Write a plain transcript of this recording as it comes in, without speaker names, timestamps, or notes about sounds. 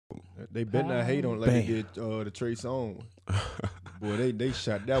They better not hate on it like they did the Trey Songz. Boy, they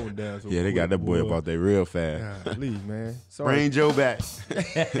shot that one down. So Yeah, they got that boy up out there real fast. Golly, man. Sorry. Bring Joe back.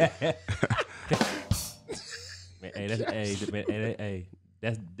 Man, that's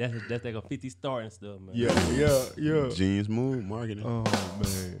like a 50 star and stuff, man. Yeah. Genius move, marketing. Oh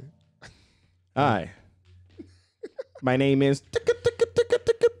man. Hi. My name is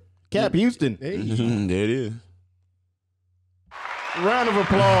Cap Houston. Hey. There it is. Round of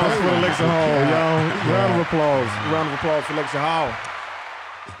applause for Alexa Hall, y'all. Round of applause. Round of applause for Alexa Hall.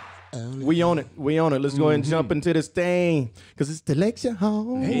 We on it. Let's go ahead and jump into this thing. Because it's the Lecture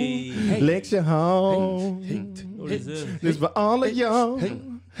Hall. Lecture Hall. What is this? This for all of y'all.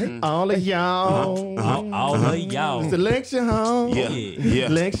 All of y'all. All of y'all. It's the Lecture Hall. Yeah.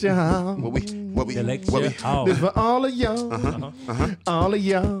 Lecture Hall. What we The lecture hall. This for all of y'all. All of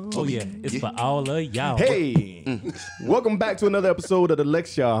y'all. Oh, yeah. It's for all of y'all. Hey, welcome back to another episode of the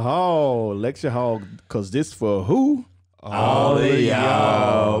Lecture Hall. Lecture Hall, because this for who? All of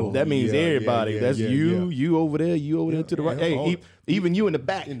y'all. That means everybody. That's you over there, you over there to the right. Hey, even you in the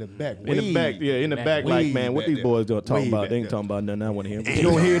back. In the back. In the back, yeah, in the back, like, man, what these boys doing talking about? They ain't talking about nothing I want to hear. But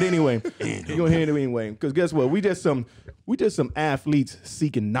you're gonna hear it anyway. You're gonna hear it anyway. Because guess what? We just some athletes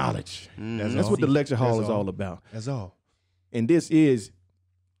seeking knowledge. That's what the Lecture Hall is all about. That's all. And this is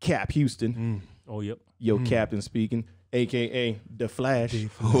Cap Houston, Oh, yep. your captain speaking, aka the Flash.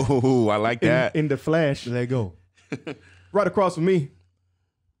 Ooh, I like that. In the Flash. Let go. Right across from me,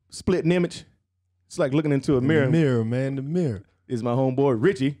 splitting image. It's like looking into a mirror. The mirror, man. The mirror. Is my homeboy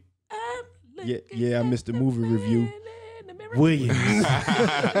Richie Yeah, I missed the movie review. Williams.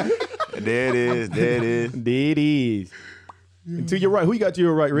 There it is. There it is. And to your right, who you got to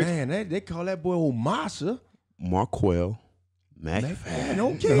your right, Rich? Man, they call that boy old Massa. Marquell McFadden. Man,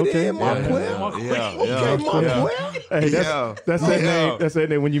 okay, then, Marquell. Marquell. Hey, that's that name. That's that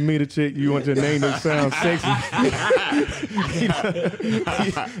name. When you meet a chick, you want your name to sound sexy.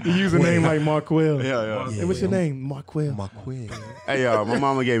 You use a name like Marquell. Yeah. Hey, what's your name? Marquell. Hey, y'all, my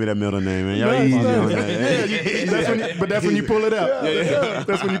mama gave me that middle name, man. Y'all easy on that. But that's when you pull it out.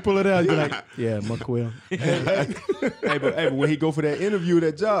 That's when you pull it out. You're like, yeah, Marquell. Hey, but when he go for that interview,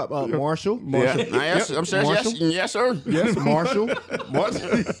 that job, Marshall. Yeah. I'm sure. Yes, sir. Yes, Marshall. Yeah.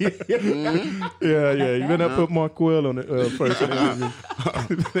 You better not put Marquell on the first interview.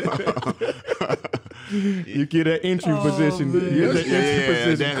 You get that entry position. That's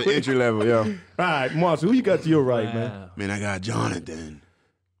the entry level, yeah. All right, Marshall, who you got to your right, man? Man, I got Jonathan.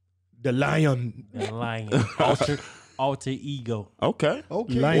 The Lion. The lion. Alter ego. Okay.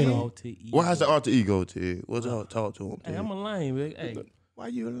 Lion. Alter ego. What has the alter ego to? What's up? Talk to him. Hey, I'm a lion, man. Hey. Why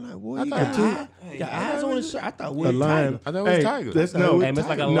you like? What I you thought got eyes on the shirt? I thought A we were lion. I thought it was tiger. That's Hey, it's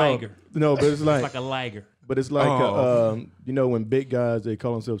like a liger. No, but it's like, It's like a liger. but it's like, you know, when big guys they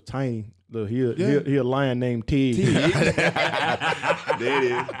call themselves tiny. Look, he a lion named Tig. There it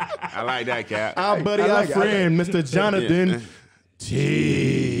is. I like that, Cap. Our buddy, our friend, Mr. Jonathan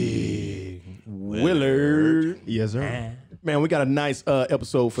Tig Willard. Yes, sir. Man, we got a nice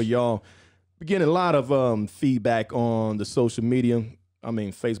episode for y'all. We're getting a lot of feedback on the social media. I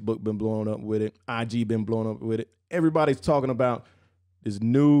mean, Facebook been blowing up with it. IG been blowing up with it. Everybody's talking about this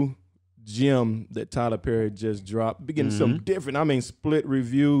new gym that Tyler Perry just dropped. Been getting some different, split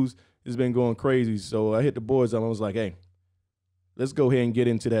reviews. It's been going crazy. So I hit the boys up. I was like, hey, let's go ahead and get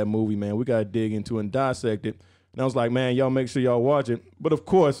into that movie, man. We got to dig into it and dissect it. And I was like, man, y'all make sure y'all watch it. But of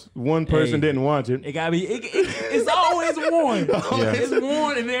course, one person didn't watch it. It gotta be. It's always one. Yeah. It's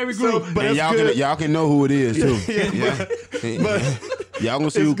one in every group. But And y'all can know who it is too. Y'all gonna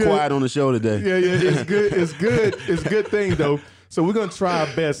see who good. quiet on the show today. Yeah, it's good. It's good. It's a good thing though. So we're gonna try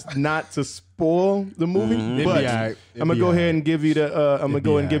our best not to spoil the movie, but I'm gonna go ahead and give you the. I'm gonna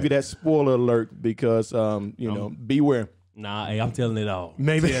go ahead and give you that spoiler alert because you know, beware. Nah, hey, I'm telling it all.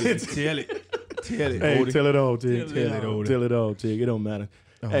 Maybe Tell it. Hey, tell it all, Tig. Tell it all, Tig. It don't matter.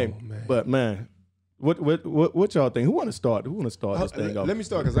 Hey, man. but man, what y'all think? Who want to start? Who want to start this thing off? Let me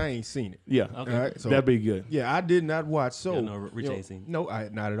start because I ain't seen it. Yeah, Okay. All right, so that'd be good. yeah, I did not watch. So Yeah, no, Rich ain't seen it. No,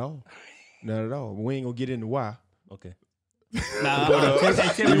 not at all. Not at all. We ain't gonna get into why. Okay. Nah,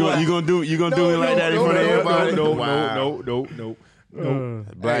 tell me why. You gonna do it like that in front of everybody? Wow. No.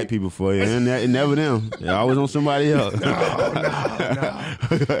 Black people for you, and never them. They're always on somebody else.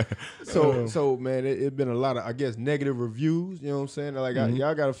 So man, it's been a lot of, I guess, negative reviews. You know what I'm saying? Like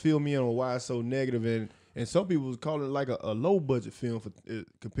y'all got to fill me in on why it's so negative. And And some people was calling it like a low budget film for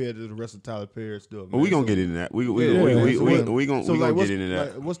compared to the rest of Tyler Perry stuff. Well, we gonna get into that. We gonna get into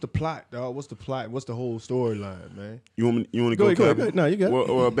that. Like, what's the plot, dog? What's the plot? What's the whole storyline, man? You want to Go go? ahead. No, you got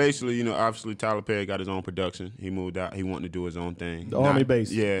it. Well, basically, obviously Tyler Perry got his own production. He moved out. He wanted to do his own thing. The Army base.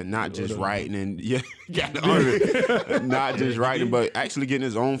 Yeah, not just writing and the Army. Not just writing, but actually getting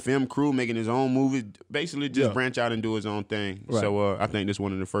his own film crew, making his own movies. Basically, just branch out and do his own thing. Right. So I think this is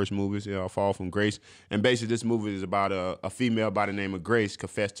one of the first movies. Fall from Grace. And basically, this movie is about a female by the name of Grace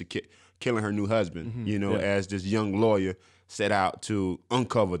confessed to killing her new husband. As this young lawyer set out to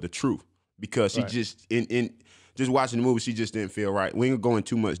uncover the truth because she just in just watching the movie, she just didn't feel right. We ain't gonna go into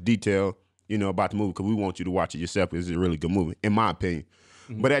too much detail, about the movie because we want you to watch it yourself. It's a really good movie, in my opinion.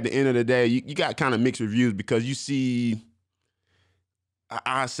 But at the end of the day, you got kind of mixed reviews because you see,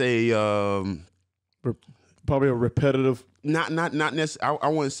 I say, probably a repetitive. not necessarily. I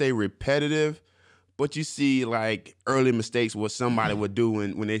wouldn't say repetitive, but you see like early mistakes what somebody would do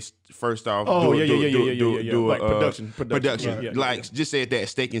when they first off. Do like production. Production. Yeah. Just say that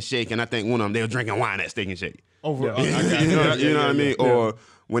Steak and Shake, and I think one of them they were drinking wine at Steak and Shake. Over, You know what I mean? Or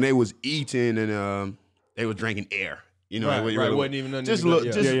when they was eating and they were drinking air. Right, wasn't even nothing. Just to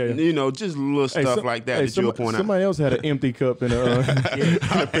just little stuff like that that you'll point out. Somebody else had an empty cup and a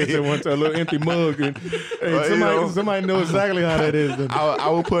little empty mug, and somebody knows exactly how that is. I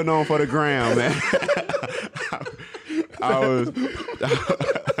was putting on for the gram, man. I was.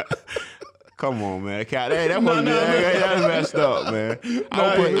 Come on, man. That's messed up, man.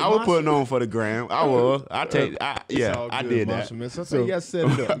 I was putting on for the gram. I was. I did that. Man. So you gotta set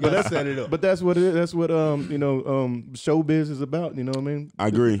it up. You gotta set it up. But that's what it is. That's what showbiz is about. You know what I mean? I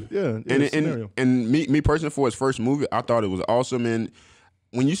agree. Yeah. And me personally, for his first movie, I thought it was awesome. And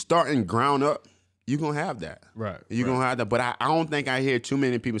when you start in ground up, you're gonna have that. Right. You're gonna have that. But I don't think I hear too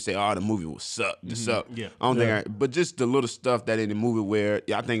many people say, "Oh, the movie will suck." Yeah. I don't think. But just the little stuff that in the movie where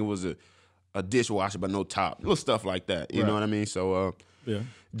I think it was a dishwasher but no top, little stuff like that. You know what I mean? So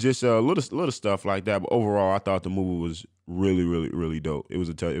just little stuff like that. But overall, I thought the movie was really, really, really dope. It was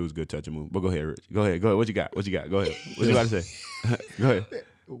a good touching movie. But go ahead, Rich. Go ahead. What you got? Go ahead. What you got to say? Go ahead.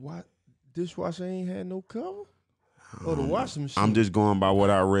 What? Dishwasher ain't had no cover? Oh, the washing machine. I'm just going by what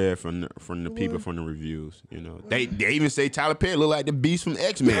I read from the people from the reviews. They even say Tyler Perry look like the Beast from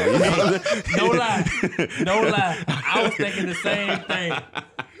X-Men. No lie. I was thinking the same thing.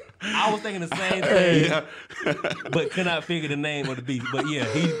 But could not figure the name of the beast. But yeah,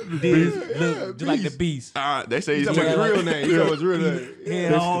 he did look just like the beast. They say he's his real name. He his real name.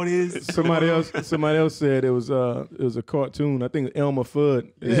 Yeah, all this. Somebody else said it was a cartoon. I think Elmer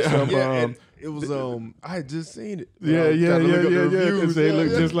Fudd. It was I had just seen it. Yeah. They look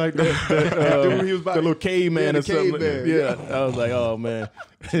just like that. He was the little caveman or something. Caveman. Yeah, I was like, oh man,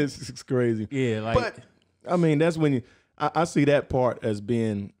 it's crazy. Yeah, like. But I mean, that's when I see that part as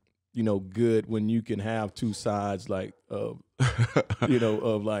being, good when you can have two sides like of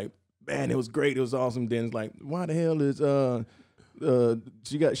like, man, it was great, it was awesome. Then it's like, why the hell is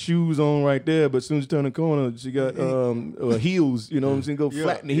she got shoes on right there, but as soon as you turn the corner, she got heels. You know what I'm saying? Go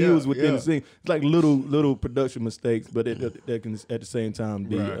flatten the heels within the scene. It's like little production mistakes, but that can at the same time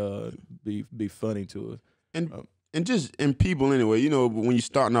be funny to us. And people anyway, when you're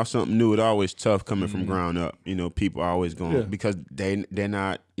starting off something new, it's always tough coming from ground up. People are always going because they're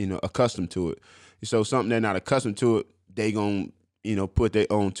not accustomed to it. So something they're not accustomed to it, they gonna put their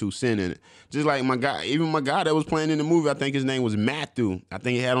own 2 cents in it. Just like my guy that was playing in the movie, I think his name was Matthew. I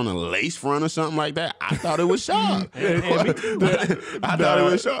think he had on a lace front or something like that. I thought it was sharp. I thought it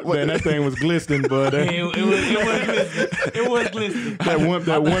was sharp. Man, that thing was glistening, but it was glistening.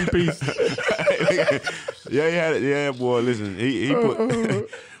 that one piece. Yeah, he had it. Yeah, boy, listen, he put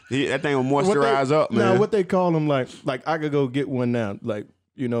that thing will moisturize up, man. Now, what they call them, like I could go get one now, like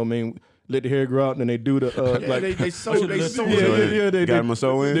let the hair grow out, and then they do the they sew. They got them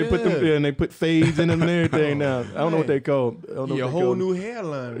sew in. They put them, and they put fades in them and everything. Now I don't know what they call. A whole new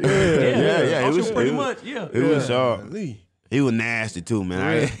hairline. Yeah. It was pretty much. Yeah, it was sharp. He was nasty too,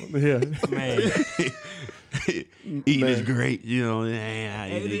 man. Man. Eating is great, eating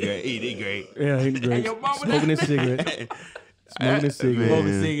great. Yeah, eating great. Smoking his cigarette. Smoking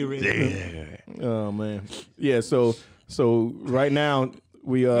cigarette. Oh man. Yeah. So right now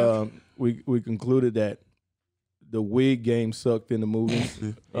we concluded that the wig game sucked in the movie.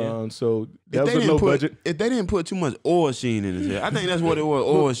 So that was a low budget. If they didn't put too much oil sheen in his hair, I think that's what it was,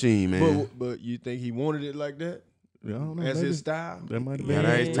 oil sheen, man. But you think he wanted it like that? I don't know. That's maybe. his style. That might have Yeah, been.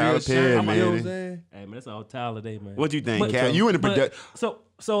 that is Tyler Real Perry, shine, you know what I'm man. saying? Hey man, that's all Tyler Day, man. What you think, But- Cat? You in the but- production?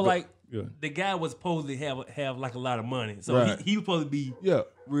 So like Yeah. the guy was supposed to have like a lot of money, so Right. he was supposed to be Yeah.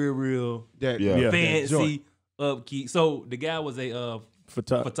 real That, Yeah. Yeah. fancy, upkeep. So the guy was a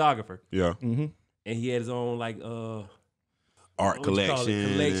photographer, Yeah. Mm-hmm. and he had his own like Art what you call collection.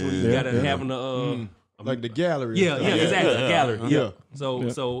 it, collection. Where you Yeah, gotta yeah. having a Like the gallery. yeah, and yeah, stuff. exactly, a gallery. Yeah. So Yeah.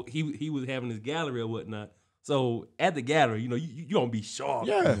 so he was having his gallery or whatnot. So at the gallery, you know, you gonna be sharp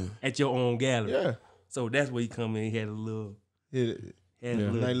Yeah. at your own gallery. Yeah. So that's where he come in. He had a little, Yeah. had Yeah.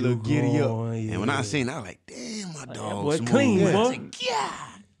 a Like a little do giddy up. on, yeah. And when I seen, I was like, damn, my that dog. boy smooth. clean, Yeah. boy. I said, God.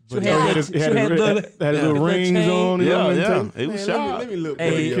 Should He had his, should have little- had his little little rings chain. on. you know Yeah, what I'm yeah. saying? It was Man, sharp. let me look. Hey,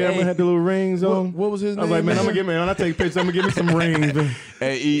 buddy, Cameron hey. had the little rings on. What was his I name? was like, man, I'm gonna get when I take pictures, I'm gonna give me some rings. Man.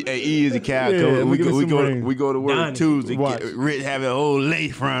 Hey, E is a cat. Yeah, we give me some rings. go to work Donnie. Tuesday. Watch. Rich have a whole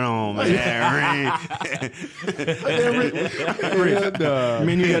lace front on, man.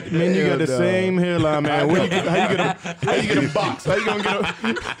 Man, you got the same hairline, man. How you get a box? How you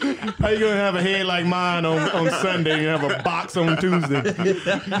gonna have a head like mine on Sunday and have a box on Tuesday? And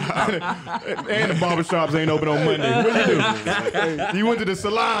the barbershops ain't open on Monday. What you do? You went to the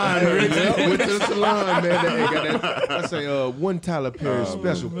salon. Rich. Yeah, went to the salon, man. They got that. I say, one Tyler Perry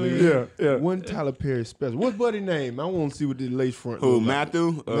special, please. Yeah, yeah. One Tyler Perry special. What's buddy name? I want to see what the lace front. Who, look like.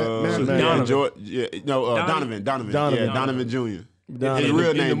 Matthew? Matthew. Yeah, Donovan. Donovan. Yeah, Donovan Jr. His Donovan.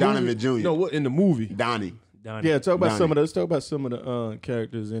 real In name, the Donovan movie? Jr. No, what in the movie? Donnie. Donnie. Yeah, talk about Donnie. let's talk about some of the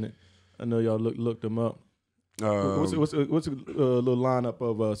characters in it. I know y'all looked them up. What's a little lineup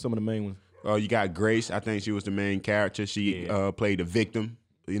of some of the main ones? You got Grace. I think she was the main character. She Yeah. played the victim.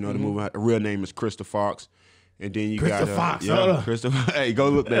 You know, the movie. Her real name is Krista Fox. And then you Krista got Fox, Yeah, Krista. Hey, go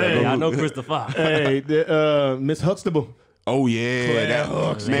look that. Hey, Go I know look. Krista Fox. Hey, Miss Huxtable. Oh yeah,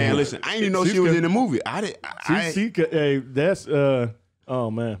 that, man. Listen, I didn't even know she was in the movie. Hey, that's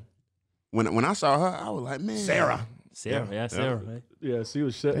oh man. When I saw her, I was like, man, Sarah. Sarah, yeah, Sarah. Right? Yeah, she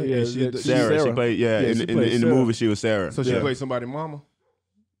was. Yeah, she's Sarah. She played. Yeah, Yeah, in she the played Sarah. movie, she was Sarah. So she yeah. played somebody mama.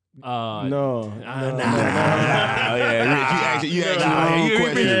 No. Oh, yeah, Rich, you asking the wrong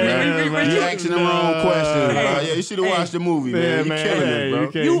question, bro. You asking the wrong question, bro. Yeah, you should have watched the movie, man. You killing it,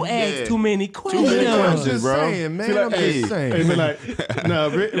 bro. can't- You asked Yeah. too many many questions. questions. I'm just bro. saying, man. See, like, I'm hey, just saying. Hey, man, like, no,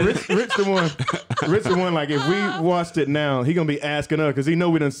 Rich the one. Like, if we watched it now, he gonna be asking her because he know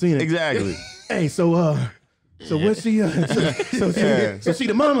we done seen it. Exactly. Hey, so what's she? So she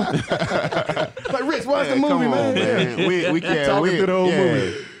the mama. Like, Rich, watch the movie, Come on, man. man. We can't. Talking through the whole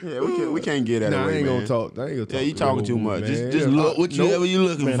movie. Yeah, we can't get that Nah, I away, ain't man. gonna talk. I ain't gonna talk. Yeah, you to talking the too movie, much. man. Just look whatever you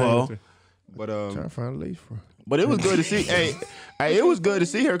looking Man, for. But Trying to find a lace front. But it was good to see. Hey, it was good to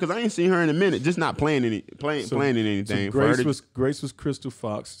see her because I ain't seen her in a minute. Just not playing in anything. Grace was Crystal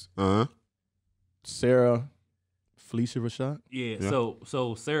Fox. Uh huh. Sarah, Felicia Rashad. Yeah, Yeah.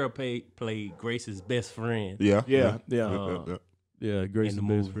 so Sarah played Grace's best friend. Yeah. Yeah. In Grace's the best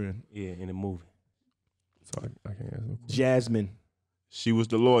movie. friend. Yeah, in the movie. So I can't answer. Jasmine. She was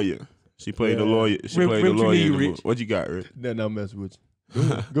the lawyer. She played the Yeah. lawyer. She Rip, played Rip, the you lawyer. need in the Rich. movie. What you got, Rich? Nothing I'll mess with you.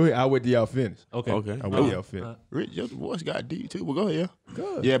 Go ahead. I'll wait till y'all finish. Okay. Okay. I'll wait till y'all finish. Rich, your voice got deep too. But go ahead, yeah.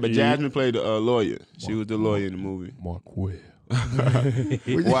 Good. Yeah, but Jasmine played the lawyer. She was the lawyer in the movie. Mark Webb.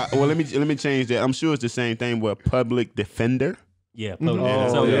 Well, let me change that. I'm sure it's the same thing with public defender. Yeah, Oh,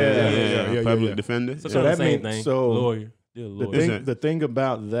 so, yeah. Public defender. So, Yeah. kind of that the same means- thing. so Lawyer. Yeah, lawyer. Is it? The thing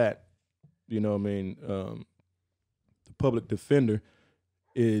about that, you know what I mean, the public defender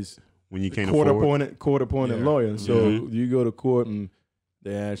is When you can't court afford. appointed Yeah. lawyer. So Mhm. you go to court and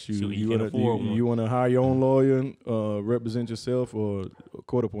they ask you, So you can't afford one. you want to hire your own lawyer, represent yourself, or a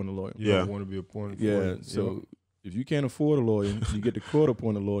court appointed lawyer. You Yeah. don't want to be appointed. for Yeah. it. So if you can't afford a lawyer, you get the court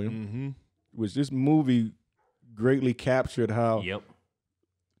appointed lawyer, Mm-hmm. which this movie greatly captured how Yep.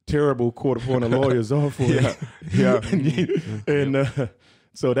 terrible court appointed lawyers are for you. Yeah. and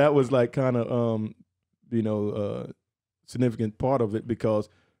so that was like kind of significant part of it because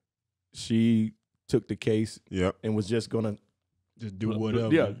she took the case Yep. and was just gonna Just do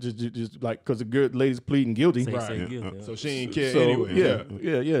whatever. yeah just like because the good lady's pleading guilty. Say, Right. say Yeah. guilty, yeah. So she ain't care So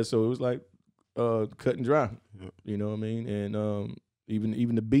anyway. yeah. So it was like cut and dry. Yeah. You know what I mean? And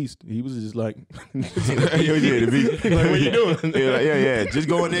even the beast, he was just like, Yeah, the beast. like, what you doing? yeah. Just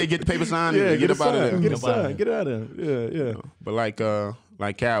go in there, get the paper signed, Yeah, and get up out of there. Get a Get up outta sign. Get out of there. Yeah. But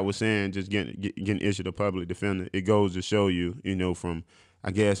like Cal was saying, just getting issued a public defender, it goes to show you, from I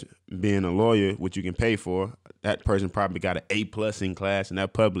guess being a lawyer, what you can pay for. That person probably got an A+ in class, and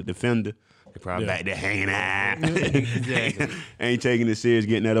that public defender, they probably back there hanging out, Exactly. ain't taking it serious,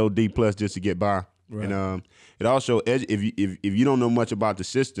 getting that old D+ just to get by. Right. And it also if you don't know much about the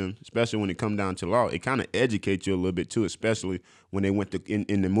system, especially when it comes down to law, it kind of educates you a little bit too, especially when they went to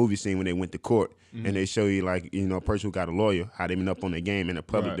in the movie scene when they went to court and they show you like a person who got a lawyer, how they been up on the game, and a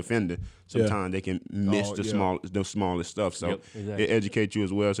public defender. Sometimes they can miss the smallest stuff. So exactly. it educates you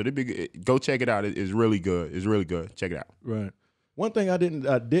as well. So go check it out. It's really good. It's really good. Check it out. Right. One thing I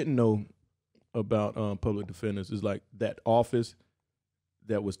didn't know about public defenders is like that office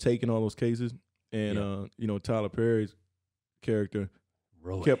that was taking all those cases, and Tyler Perry's character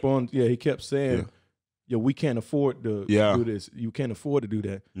Roy. he kept saying, we can't afford to do this. You can't afford to do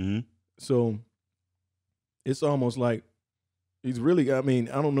that. Mm-hmm. So it's almost like he's really, I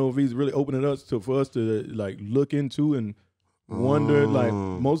don't know if he's really opening us for us to like look into and wonder, like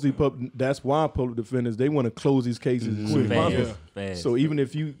mostly that's why public defenders, they want to close these cases as quick as possible. Fast. So even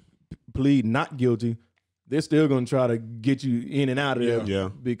if you plead not guilty, they're still going to try to get you in and out of there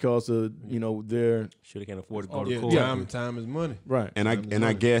because of, their... Should have can't afford to go to court. Time is money. Right. And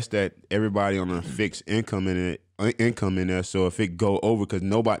I guess that everybody on a fixed income in there. So if it go over, because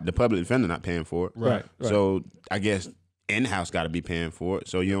the public defender not paying for it. Right. So I guess in-house got to be paying for it.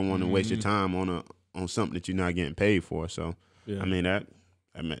 So you don't want to waste your time on something that you're not getting paid for. So I mean that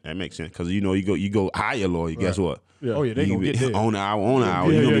makes sense, because you go hire a lawyer. Guess what? Yeah. Oh yeah, they gonna get there. On the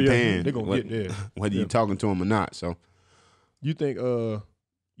hour, you're gonna be paying. They gonna get there, whether you talking to them or not. So you think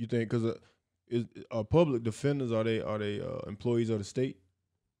because are public defenders, are they employees of the state?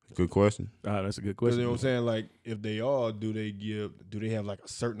 good question. That's a good Because question. you know what I'm saying, like if they are, do they have like a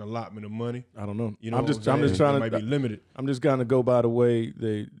certain allotment of money? I don't know. You know, I'm just trying it to. might be limited. I'm just gonna go by the way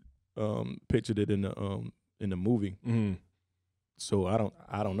they pictured it in the movie. Mm-hmm. So I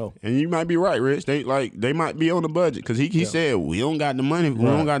don't know. And you might be right, Rich. They might be on the budget, because he said we don't got the money. We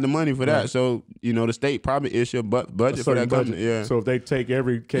don't got the money for that. So the state probably issue a budget for that company. Yeah. So if they take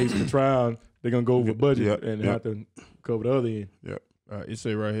every case to trial, they're gonna go over budget and have to cover the other end. Yeah. It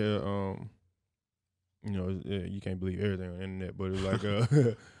say right here, you can't believe everything on the internet, but it's like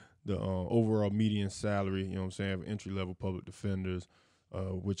the overall median salary, you know what I'm saying, of entry-level public defenders,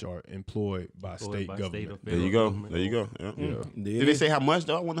 which are employed by state government. There you go. There you go. Yeah. Did they say how much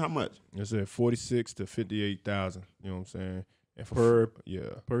though? I wonder how much. It said 46 to 58,000. You know what I'm saying? And Per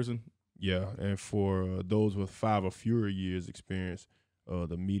person. Yeah, and for those with 5 or fewer years experience,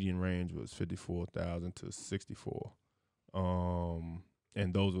 the median range was 54,000 to 64.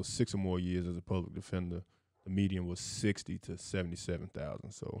 And those with 6 or more years as a public defender, the median was 60 to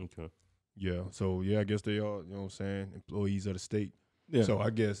 77,000. So I guess they are, you know what I'm saying, employees of the state. Yeah. So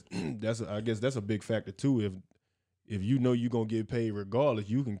I guess that's a big factor too. If you know you're gonna get paid regardless,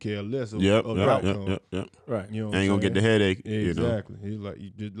 you can care less of the outcome. Yep. Right. You know, ain't gonna get the headache. Exactly. He's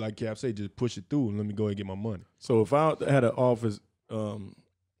like Cap say, just push it through and let me go and get my money. So if I had an office, and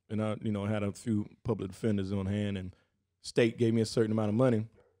I had a few public defenders on hand, and state gave me a certain amount of money,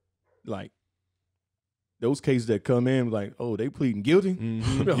 like those cases that come in, like, oh, they pleading guilty.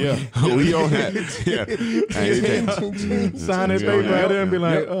 Mm-hmm. Yeah, we on that. Sign that paper right there and be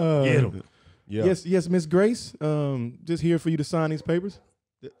like, get 'em. Yeah. Yes, Miss Grace. Just here for you to sign these papers.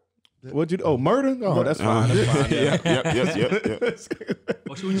 What'd you? Oh, murder? Oh, that's fine. Yep.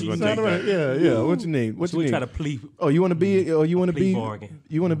 What you gonna need? take that. Yeah. What you need? What you We need? try to plead. Oh, you want to be? Oh, you want to Plea be? bargain.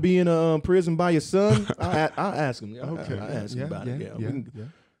 You want to be in a prison by your son? I'll ask him. Okay. I'll ask him about it. Yeah,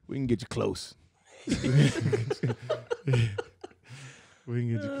 we can get you close. We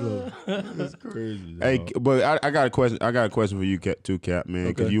can get you close. That's crazy. Hey, but I got a question. I got a question for you, too, Cap, man.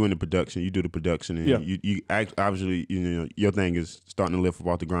 Because Okay. you in the production, you do the production, and you obviously, your thing is starting to lift up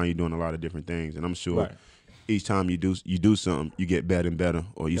off the ground. You're doing a lot of different things, and I'm sure each time you do something, you get better and better,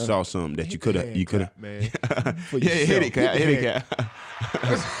 or you saw something that you could have. Man. Hit it, Cap.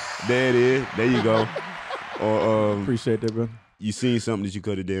 There it is. There you go. Or Appreciate that, bro. you seen something that you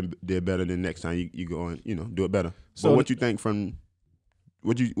could have did better, than next time you go and do it better. So but what you think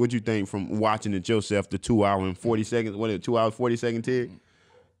from watching it yourself, the 2 hour and 40 seconds, 2 hours 40 second tig?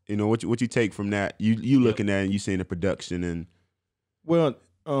 What you take from that? You looking at it and you seeing the production and Well,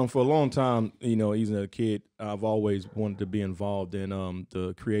 for a long time, even as a kid, I've always wanted to be involved in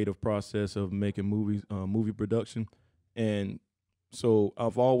the creative process of making movies, movie production, and so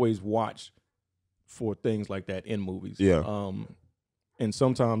I've always watched for things like that in movies. Yeah. And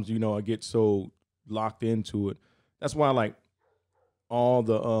sometimes, I get so locked into it. That's why, like, all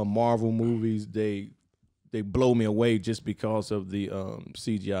the Marvel movies, they blow me away just because of the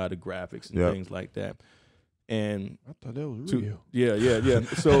CGI, the graphics, and things like that. And I thought that was real. Yeah.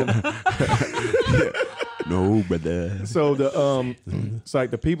 So no, brother. So it's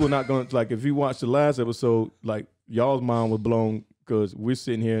like the people not going to, like, if you watch the last episode, like, y'all's mind was blown because we're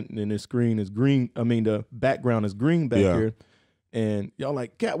sitting here and the screen is green. I mean, the background is green back here. And y'all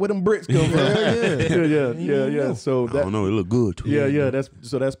like, God, where them bricks come from? yeah. So I don't know. It look good too. Yeah. That's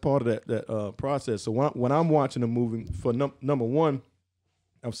part of that process. So when I'm watching a movie, for number one,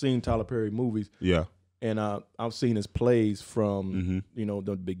 I've seen Tyler Perry movies. Yeah. And I've seen his plays from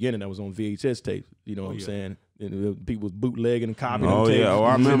the beginning that was on VHS tapes. You know what I'm saying? And people was bootlegging and copying. Oh tapes. yeah. Oh,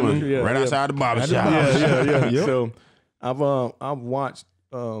 I remember. Right outside the barber shop. Yeah. Yep. So I've watched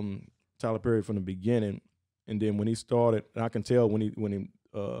Tyler Perry from the beginning. And then when he started, I can tell when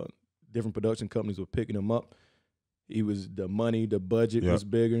different production companies were picking him up, the budget was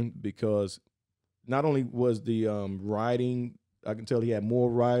bigger, because not only was the writing, I can tell he had more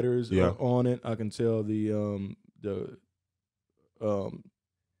writers on it. I can tell the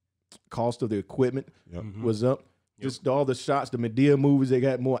cost of the equipment was up. Just all the shots, the Medea movies, they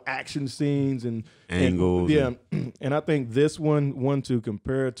got more action scenes and angles. And I think this one to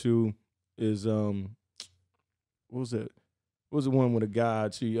compare to is what was it? What was the one with a guy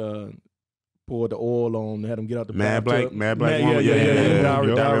she poured the oil on, had him get out the Mad Black bathtub? Woman.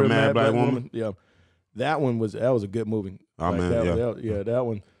 Diary of Mad Black Woman. Yeah, that was a good movie. Oh man, that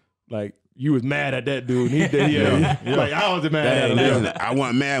one. Like you was mad at that dude. He did, like I was mad at him. Listen, I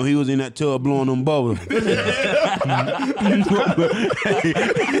wasn't mad when he was in that tub blowing them bubbles. Stop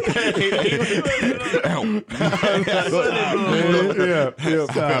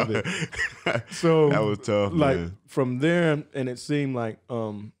it. So that was tough. Like man. from there, and it seemed like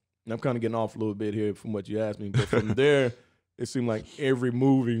and I'm kind of getting off a little bit here from what you asked me, but from there, it seemed like every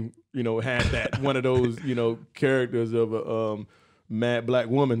movie, had that one of those, characters of a mad black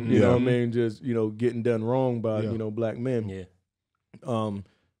woman, you know what I mean, just getting done wrong by black men. Yeah.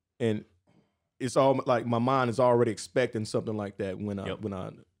 And it's all like my mind is already expecting something like that when I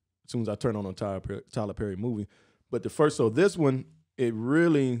as soon as I turn on a Tyler Perry movie. But this one, it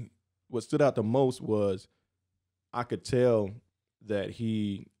really, what stood out the most was I could tell that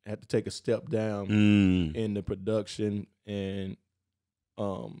he had to take a step down in the production and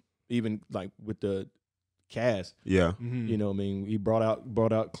even like with the cast. Yeah. You know what I mean? He brought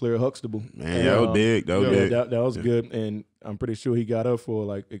out Claire Huxtable. Man, that was big. That was big. That was good. And I'm pretty sure he got up for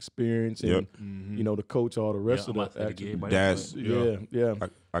like experience and to coach all the rest of the actors. That's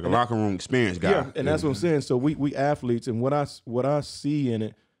like a locker room experience guy. Yeah, and that's what I'm saying. So we athletes, and what I see in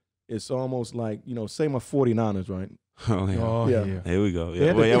it, it's almost like, say my 49ers, right? Oh yeah. Here we go.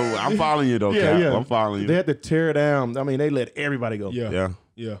 Yeah. I'm following you though, Cap. I'm following you. They had to tear down. I mean, they let everybody go.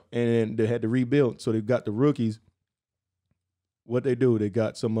 Yeah. And they had to rebuild. So they've got the rookies. What they do, they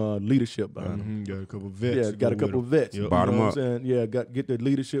got some leadership behind them. Got a couple of vets. Yeah, got a couple of vets. Yep. Bottom up. Yeah, get the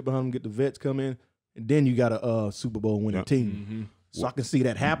leadership behind them, get the vets come in, and then you got a Super Bowl winning team. So I can see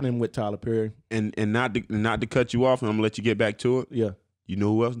that happening with Tyler Perry. And not to cut you off, and I'm gonna let you get back to it. Yeah. You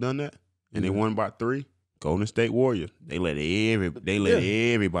know who else done that? And they won by 3? Golden State Warriors. They let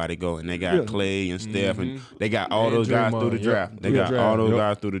everybody go, and they got Clay and Steph, and they got all those guys through the draft. They got all those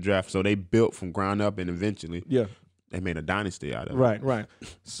guys through the draft. So they built from ground up, and eventually, they made a dynasty out of it. Right.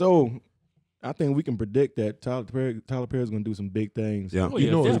 So I think we can predict that Tyler Perry is going to do some big things. Yeah,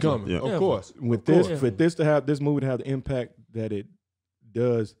 it's coming. Yeah. Of course. With this movie to have the impact that it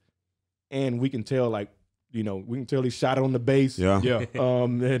does, and we can tell we can tell he shot on the base. Yeah.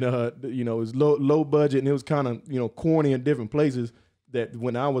 And it was low budget, and it was kind of corny in different places. That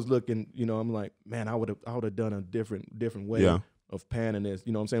when I was looking, I'm like, man, I would have done a different way of panning this.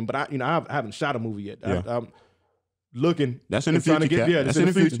 You know what I'm saying? But I haven't shot a movie yet. I'm looking. That's in the future. That's in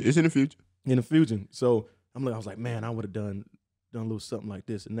the future. It's in the future. In the future. So I was like, man, I would have done a little something like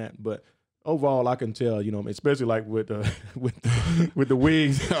this and that. But overall, I can tell, especially like with the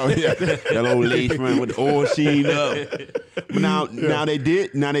wigs. Oh yeah, that old lace front with the oil sheen up. But now they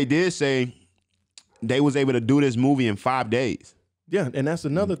did say they was able to do this movie in 5 days. Yeah, and that's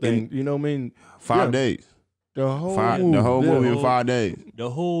another thing. 5 days. The whole movie in 5 days. The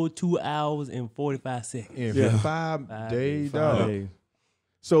whole 2 hours and 45 seconds. Yeah, 5 days. 5 days.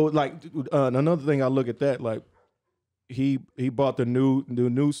 So another thing I look at that, like he bought the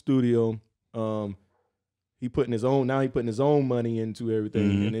new studio. He putting his own money into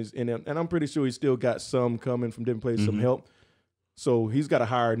everything, and I'm pretty sure he still got some coming from different places, some help. So he's got to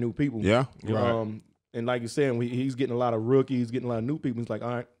hire new people. Yeah, right. And like you're saying, he's getting a lot of rookies, getting a lot of new people. He's like,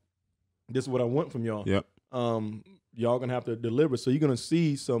 all right, this is what I want from y'all. Yep. Y'all gonna have to deliver. So you're gonna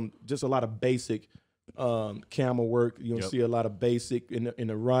see just a lot of basic camera work. You're gonna see a lot of basic in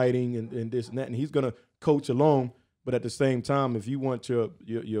the writing and this and that. And he's gonna coach along. But at the same time, if you want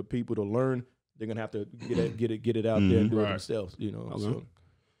your people to learn, they're gonna have to get it out there and do it themselves. Okay. So.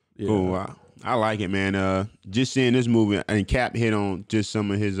 Yeah. Cool. I like it, man. Just seeing this movie, and Cap hit on just some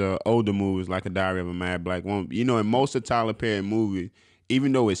of his older movies, like A Diary of a Mad Black Woman. You know, in most of Tyler Perry movies,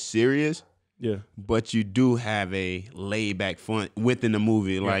 even though it's serious, Yeah. but you do have a laid back fun within the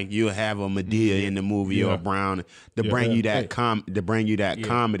movie. Like you'll have a Medea in the movie or a Brown to bring you that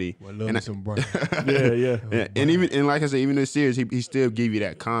comedy. I love some Brown. Yeah. And like I said, even in the series, he still give you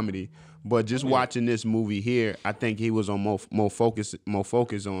that comedy. But just watching this movie here, I think he was on more focus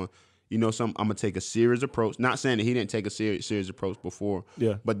on, you know, I'm gonna take a serious approach. Not saying that he didn't take a serious approach before.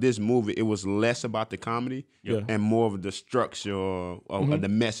 Yeah. But this movie, it was less about the comedy and more of the structure of the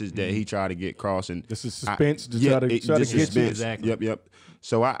message that he tried to get across. And This is suspense to try to get you. Exactly. Yep.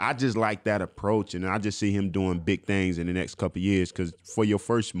 So I just like that approach, and I just see him doing big things in the next couple of years. Because for your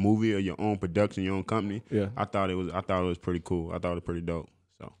first movie or your own production, your own company, I thought it was pretty cool. I thought it was pretty dope.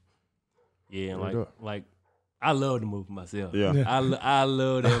 So Yeah, and like I love the movie myself. Yeah. I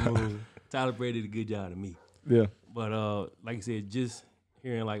love that movie. Tyler Perry did a good job to me. Yeah. But like you said, just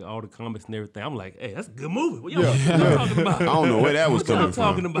hearing like all the comments and everything, I'm like, hey, that's a good movie. What y'all talking about? I don't know where that was What y'all coming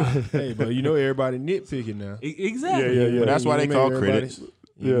talking from. about? Hey, but you know everybody nitpicking now. Exactly. But that's why they call everybody- critics.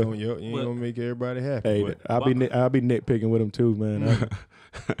 You Yeah. ain't gonna make everybody happy. Hey, but I'll be nitpicking with him too, man.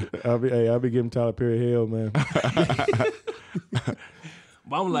 I'll be giving Tyler Perry hell, man.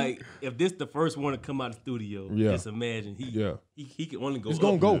 But I'm like, if this the first one to come out of the studio, just imagine he can only go it's up.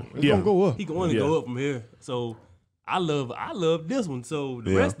 gonna go. It's gonna go up. He can only go up from here. So I love this one. So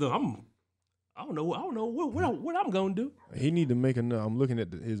the rest of them, I don't know what I'm gonna do. He need to make another. I'm looking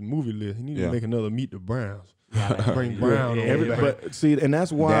at his movie list. He need to make another Meet the Browns. Yeah, Bring Brown on back. But see, and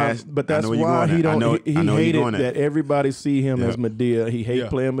that's why. That's I know where you're why going he at. I don't. know He where you're hated going at. that everybody see him as Medea. He hate Yeah.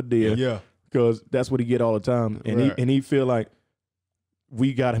 playing Medea. Yeah. because that's what he get all the time, and Right. he feel like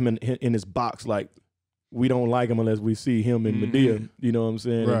we got him in his box, like we don't like him unless we see him in Medea. You know what I'm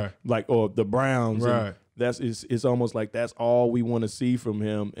saying? Right. Like, or the Browns. and Right. it's almost like that's all we want to see from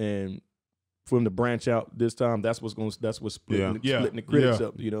him, and for him to branch out this time, that's what's splitting, Yeah. splitting the critics Yeah.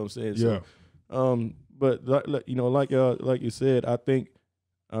 up. You know what I'm saying? Yeah. So, but like you said, I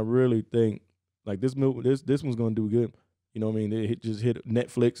really think like this one's gonna do good. You know what I mean? It just hit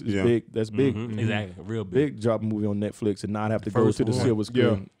Netflix. It's big. That's big. Mhm. Exactly, real big. Big drop a movie on Netflix and not have to go First to the one. silver screen.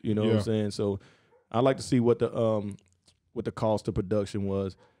 Yeah. You know what Yeah. I'm saying? So I like to see what the cost of production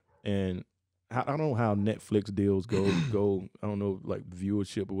was, and I don't know how Netflix deals go. I don't know, like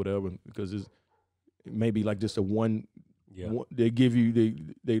viewership or whatever, because it's maybe like just one. They give you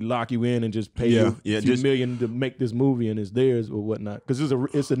they lock you in and just pay you a few million to make this movie and it's theirs or whatnot, because it's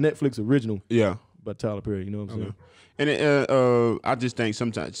a Netflix original. Yeah. By Tyler Perry. You know what I'm saying? And I just think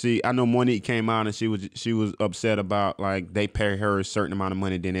sometimes, see, I know Monique came out and she was upset about like they pay her a certain amount of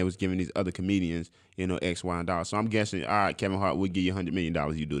money, then they was giving these other comedians, you know, X, Y, and dollars. So I'm guessing, all right, Kevin Hart, we'll give you $100 million,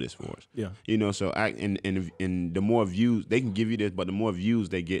 you do this for us. Yeah. You know, so and the more views they can give you this, but the more views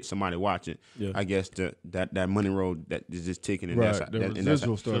they get, somebody watching, I guess that money road that is just ticking, and Right. that's The and that's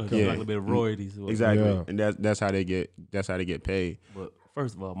residual start So coming. it's like a bit of royalties. or- exactly, Yeah. and that's how they get paid. But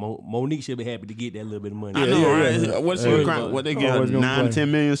first of all, Monique should be happy to get that little bit of money. I know, right? yeah. What's First her of crime? all- What they get? Always gonna 9, play.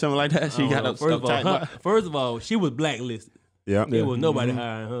 10 million, something like that. She got up first stuff tight. first of all, she was blacklisted. Yeah. There was nobody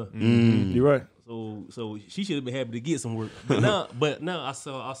hiring her. You're right. So she should have been happy to get some work. But now I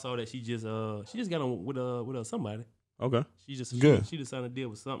saw that she just got on with somebody. Okay. She just signed a deal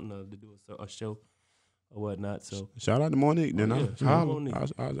with something to do a show or whatnot. So Shout out to Monique. Then yeah, shout out to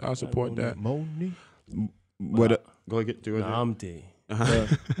Monique. I'll support that. Monique. But go ahead, get to it. nah, I'm telling you.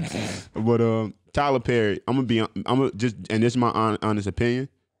 But Tyler Perry, I'm gonna just, and this is my honest opinion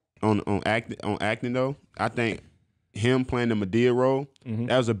on acting though. I think him playing the Medea role,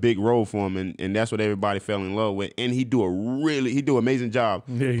 that was a big role for him, and that's what everybody fell in love with. And he do an amazing job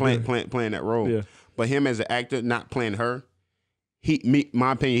playing that role. Yeah. But him as an actor, not playing her,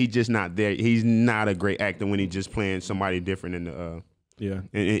 my opinion, he's just not there. He's not a great actor when he's just playing somebody different in the. Yeah.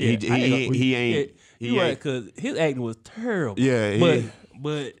 And he ain't. You're right, because his acting was terrible. Yeah,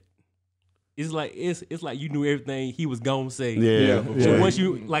 but it's like you knew everything he was gonna say. Yeah. So once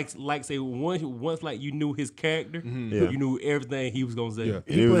you once like you knew his character, you knew everything he was gonna say. Yeah.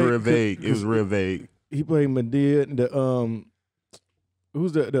 It was real vague. It was real vague. He played Medea.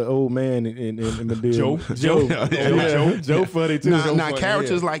 Who's the old man in Medea? Joe. Joe funny too. Now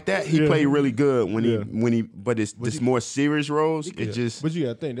characters like that, he played really good when he. But it's But this you- more serious roles. It just But you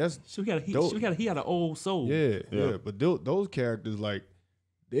gotta think that's He had an old soul. yeah. But those characters, like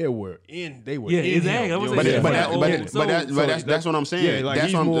They were in. Yeah, in exactly. him, I was you know saying, what I'm yeah, saying? That's what I'm saying. Yeah, like that's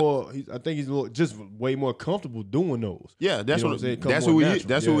he's what I'm- more. I think he's more, just way more comfortable doing those. Yeah, that's You know what what I'm saying? Come that's more who he is. natural.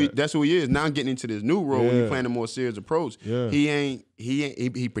 That's Yeah. that's who he is. Now getting into this new role when Yeah. he's playing a more serious approach. Yeah.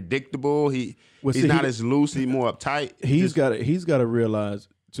 He predictable. He's see, not as loose. He's more uptight. He's got to realize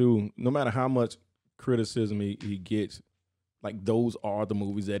too. No matter how much criticism he gets, like those are the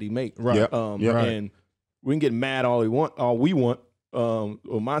movies that he makes. Right. Yep. Right. And we can get mad all we want.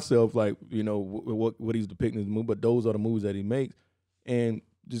 Or myself, like, you know, what he's depicting in the movie, but those are the movies that he makes, and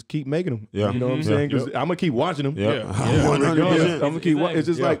just keep making them. Yeah. You know what I'm saying? 'Cause I'm gonna keep watching them. Yeah. I'm 100%. gonna keep watching. It's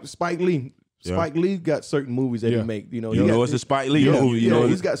just Yeah. like Spike Lee. Yeah. Spike Lee got certain movies that he make. You know, You he know got- it's a Spike Lee yeah, movie. You yeah, know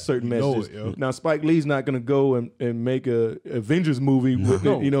he's got certain You know messages. it, yo. Now Spike Lee's not gonna go and make a Avengers movie with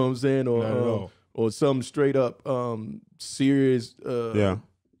No. it, you know what I'm saying, Not at all. or some straight up serious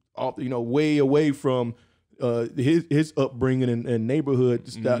off, you know, way away from his upbringing and neighborhood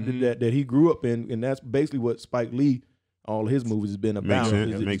stuff that he grew up in, and that's basically what Spike Lee, all his movies has been about.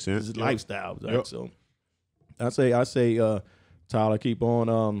 sense. His- Makes sense. His lifestyle. Right? Yep. So I say, Tyler, keep on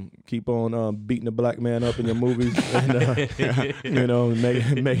beating the black man up in your movies, and you know,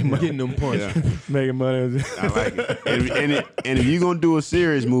 making money, Getting them punched. Yeah. making money. I like it. And if you're gonna do a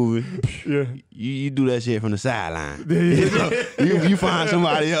serious movie, Yeah. you do that shit from the sideline. you find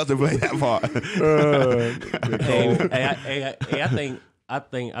somebody else to play that part. I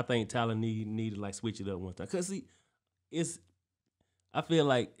think Tyler need to like switch it up one time, cause see, I feel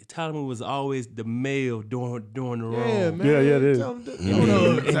like Tyler was always the male doing the wrong. Yeah, man. Yeah, it is. Tell him to-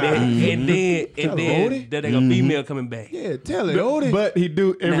 And then that ain't a female coming back. Yeah, tell it, Odie. But he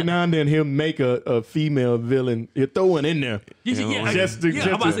do every now and then he'll make a female villain. He'll throw one in there. Yeah, Just to-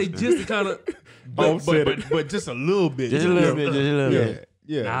 I'm about to say just to kind of. but just a little bit. Just a little bit. Just a little bit.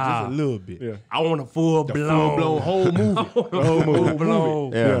 Yeah, Nah. just a little bit. Yeah. I want a full blown whole movie. whole movie. full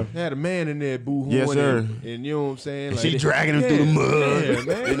blown. Yeah. Had a man in there boo-hooing. Yes, sir. And you know what I'm saying? She dragging him through the mud. Yeah,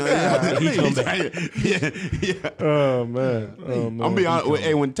 man. You know, He come back. yeah. Oh man. I'm gonna be honest.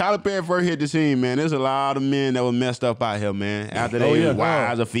 Hey, when Tyler Perry first hit the scene, man, there's a lot of men that were messed up out here, man. After they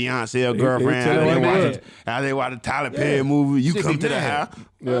wives, a fiance, a girlfriend, tell you what it after they watch the Tyler Perry movie, you Shit come be to the mad. house.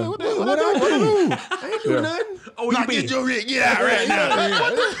 Yeah. What I ain't do nothing. Oh, Nah, get your get out right now.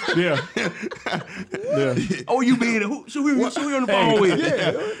 Yeah. Yeah. Oh, you being who we on the phone with?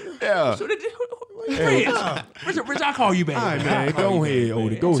 Yeah. Rich, I'll call you back. All right, man. Go ahead,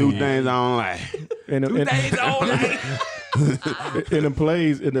 Odie. Go Two ahead. things I don't like. And, Two days all night. in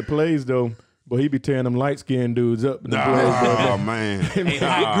the plays though, but he be tearing them light skinned dudes up in the plays. Oh man. Hey,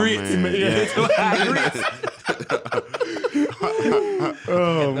 hot grits. man. Yeah. Hot grits.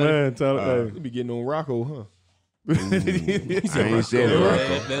 Oh man, Tyler. You be getting on Rocco, huh? I ain't said it,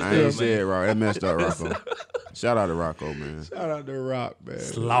 Rocco. I ain't said it, Rocco. That messed up, Rocco. Shout out to Rocco, man. Shout out to Rock, man.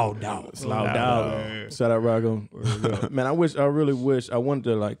 Slow down. Loud dog. Shout out Rocco. Man, I really wish I wanted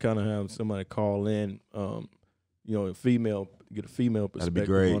to like kind of have somebody call in, you know, get a female That'd be perspective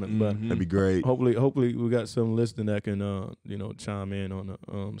great. on it. But That'd be great. hopefully we got some listening that can you know, chime in on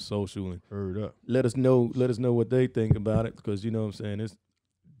the social and Heard up. let us know what they think about it, because you know what I'm saying, it's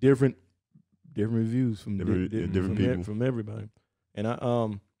different reviews from Different people. from everybody. And I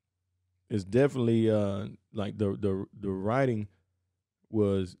it's definitely like the writing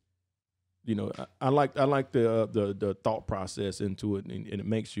was, you know, I like the thought process into it, and it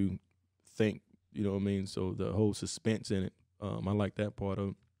makes you think, you know what I mean? So the whole suspense in it, I like that part of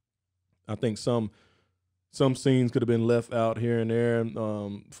it. I think some scenes could have been left out here and there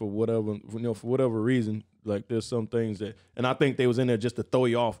for whatever reason. Like there's some things that, and I think they was in there just to throw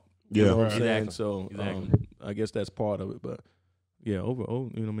you off. You know what I'm saying? Exactly. So Exactly. I guess that's part of it. But yeah, overall,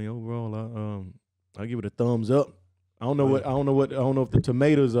 you know what I mean? Overall, I give it a thumbs up. I don't know if the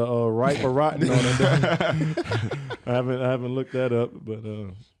tomatoes are ripe or rotten on it. I haven't looked that up, but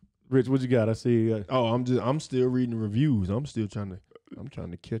Rich, what you got? I see. I'm still reading the reviews. I'm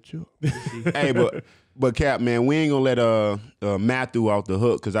trying to catch up. Hey, but Cap, man, we ain't gonna let Matthew off the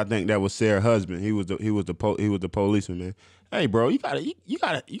hook, because I think that was Sarah's husband. He was the policeman, man. Hey, bro, you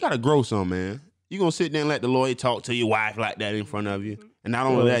gotta grow some, man. You gonna sit there and let the lawyer talk to your wife like that in front of you, and not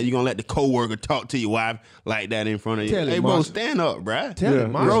only that, you gonna let the coworker talk to your wife like that in front of you. Tell it, Hey, bro, Marshall. stand up, bruh. Tell Yeah. it,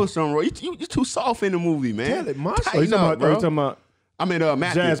 Marshall. Grow some, bro. You too soft in the movie, man. Tell it, Marshall. Tighten up, bro. you talking about I mean,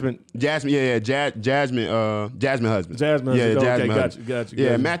 Matthew. Jasmine. Yeah, Jasmine husband. Jasmine? Yeah, Okay, Jasmine got husband. you. Yeah,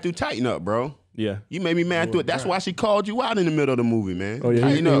 got you. Matthew, tighten up, bro. Yeah. You made me mad through it. That's why she called you out in the middle of the movie, man. Oh yeah.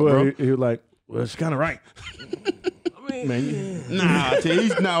 Tighten up, bro. He was like, well, she's kind of right. Man, Nah,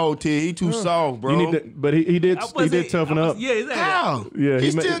 T, he too soft, bro. you need to, but he did toughen up. Yeah, exactly. How? Yeah, he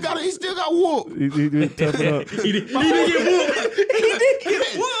he still got whooped. He did toughen up. He did get whooped. He did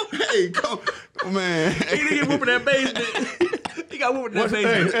get whooped. Hey, come, man. He didn't get whooped in that basement. He got whooped in that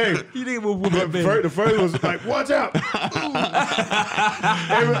basement. Hey, He didn't get whooped in that basement. The first was like, watch out.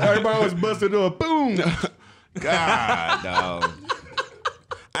 Everybody was busting door. Boom. God, dog.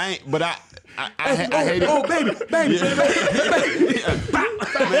 I hate it. Oh, baby.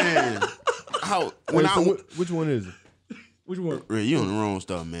 Man. How, when Which one is it? Which one? Rick, you on the wrong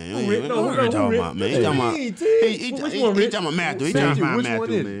stuff, man. Rick? No, What are you talking about, man? He talking about, he talking about Matthew. He talking about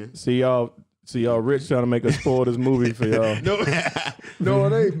Matthew, man. See y'all Rich trying to make us spoil this movie for y'all. No,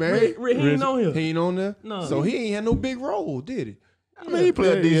 it ain't, man. Rick, he ain't on here. He ain't on there? No. So he ain't had no big role, did he? I mean, he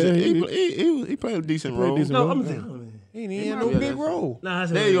played a decent. Yeah, He played a decent role. No, I'm saying. He ain't had no big role. Nah,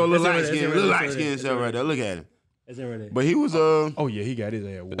 There you go, little light skin, stuff right there. Look at him. That's it right there. But he was Oh yeah, he got his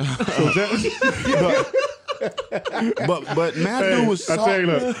ass whooped. but Matthew was soft. I tell you,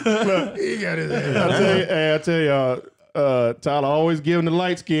 look, He got his ass. I tell y'all, Tyler always giving the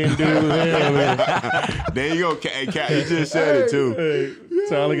light skinned dude hell, man. There you go, Cat. He just said it too. Hey,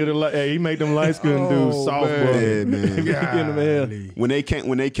 Tyler get a light. Hey, he make them light skinned dudes soft, bro. Yeah, man. Give him hell. When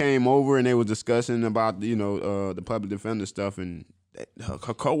they came over and they was discussing about the public defender stuff and her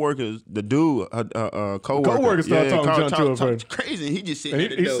coworkers, the dude, her coworker started talking junk to her friend. crazy. And he just sat And at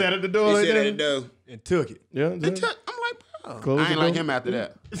the door. he sat at the door like He sat that? at the door. And took it. Yeah, I'm like, bro, Close I the ain't like door. him after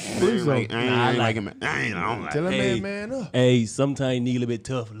that. Please I ain't don't. like him. I don't like Tell him. him Hey. man up. Hey, sometimes you need a little bit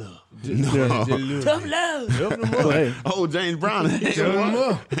tough love. Tough love. Hey, Oh, James Brown. Tell him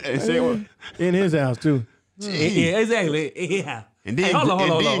up. Hey, say what? in his house too. Yeah, exactly. Yeah. And then, Hey, hold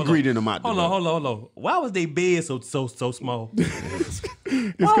on. greeted him out the door. Hold on. Why was they bed so small? It's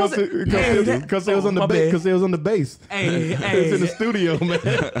Why was it- because they was on the my base. bad. Because they was on the base. Hey, It's in the studio, man.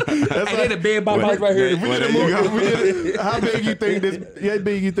 That's Hey, they the bed by Mike right here. Well, there you go. how big you think this? How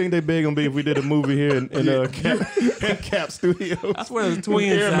big you think they big gonna be if we did a movie here in Cap Studios? I swear it was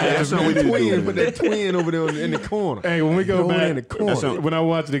twins. Yeah, man. That's something we need to do, Twin, man. put that twin over there in the corner. Hey, when we go Over there back in the corner. when I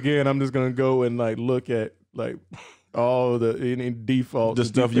watch it again, I'm just gonna go and like look at like all the any defaults, The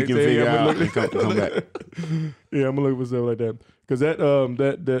stuff you can figure out and come back. Yeah, I'm gonna look for stuff like that because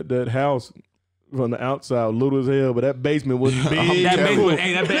that house from the outside little as hell, but that basement was big. That as basement, fuck.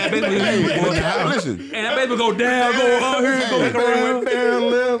 hey, that basement, Hey, listen. hey, that basement go down, go up here, go back around.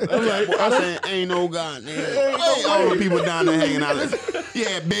 Down left. I'm like, I said, ain't no goddamn. Hey, all the people down there hanging out.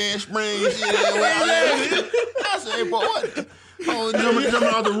 Yeah, bed springs. Yeah, I said, boy, what? Oh, jumping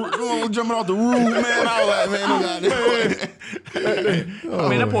off the roof, man. I was like, man, no goddamn.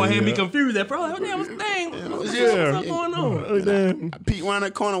 Man, that boy had me confused at first. What the hell was the thing? What's going on? damn. I peeked around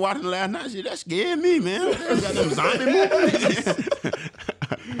that corner watching the last night. Shit, that scared me, man. Got them zombie movies.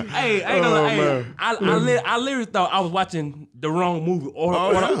 Hey, I ain't gonna lie. man. I literally thought I was watching the wrong movie or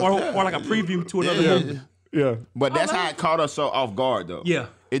like a preview to another movie. Yeah. But that's how it caught us so off guard, though. Yeah.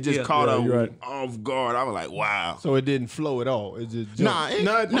 It just Yeah. caught us you're right. off guard. I was like, wow. So it didn't flow at all. It just Nah,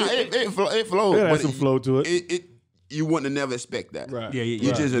 jumped. it flowed. It had but some flow to it. You wouldn't have never expect that. Right. Yeah.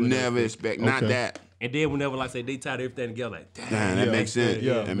 You just would never expect. Not Okay. that. And then whenever like say they tied everything together, like damn, Damn, that makes sense.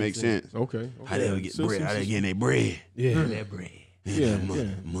 yeah, that makes sense. Okay. How they would get bread? How they getting their bread? that bread. Yeah.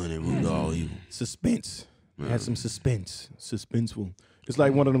 Money was all you. Suspense. Had some suspense. Suspenseful. It's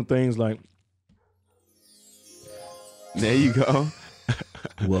like one of them things like, There you go.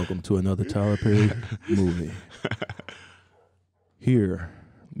 welcome to another Tyler Perry movie. Here,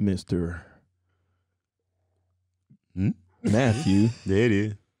 Mr. Matthew, There it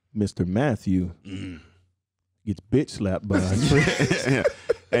is. Mr. Matthew gets bitch slapped by a tree.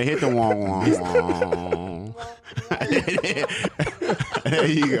 Hey, hit the wong. There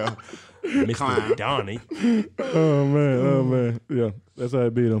you go. Mr. Donnie. Oh man. Yeah, that's how I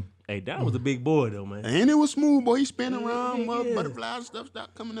beat him. Hey, Don was a big boy though, man. And it was smooth, boy. He spinning around, butterflies and stuff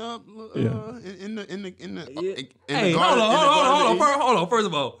start coming up. In the Hey, garden. hold on. First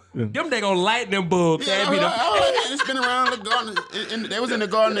of all, them they gonna light them bugs. Yeah, Can't be them. I spin around the garden. They was in the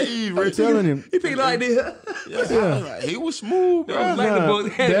Garden of Eve, I'm Rich. telling him. He picked like this. He was smooth, bro. Like the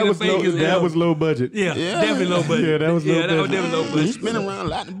bugs had that in was the fingers. that was low budget. Yeah, Yeah. definitely low budget. Yeah, that was low that was budget. definitely low budget. Spinning around,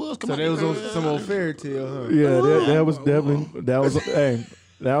 lighting the bugs. Come So on, there was some old fairy tale, huh? Yeah, that was definitely hey.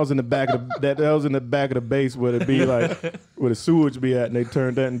 That was in the back of the that was in the back of the base where it be like where the sewage be at, and they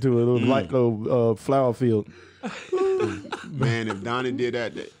turned that into a little flower field. Man, if Donnie did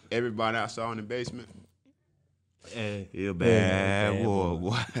that, everybody I saw in the basement, He a bad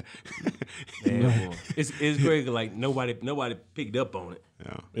boy. Bad boy. It's great. Like nobody picked up on it.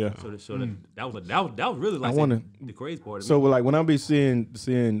 Yeah. So that was really like the crazy part. Of So me. like when I be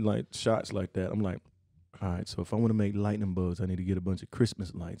seeing like shots like that, I'm like, all right. So if I want to make lightning bugs, I need to get a bunch of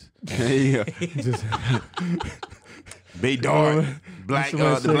Christmas lights. Yeah. Just Big dark, black,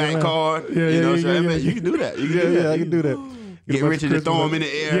 the black card. Yeah, you know what I'm saying? yeah. You can do that. You can yeah, do that. yeah, I can do that. Get Richard to throw him in the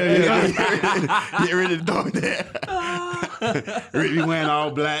air. Yeah. Get ready to throw him there. Rick be wearing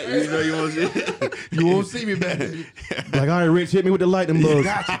all black. You know you won't see. You won't see me back. Like, all right, Rich, hit me with the lightning bugs.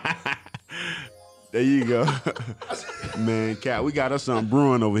 There you go. Man, Cat, we got us something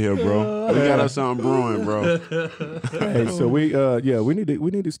brewing over here, bro. We got us something brewing, bro. Hey, so we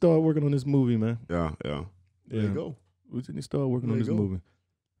need to start working on this movie, man. Yeah. There you go. We just need to start working There on you this go.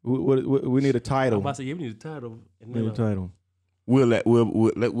 movie. We need a I'm title. about to say, yeah, we need a title. And We need a then, title. We'll let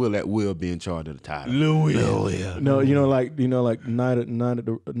Will be in charge of the title. Lil Will. No, like Night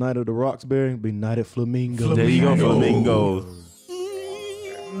of the Roxbury, be Night at Flamingos. There you go, Flamingos.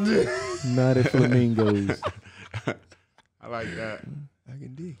 Night at Flamingos. I like that. I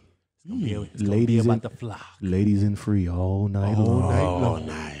can dig. it's gonna be Ladies about and the flock. ladies and free all night long. All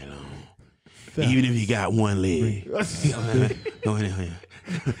night long. Even if you got one leg. Go in here.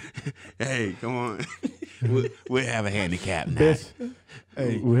 Hey, come on. We'll have a handicap night. Best,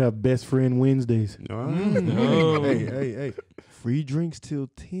 we have best friend Wednesdays. Hey. Free drinks till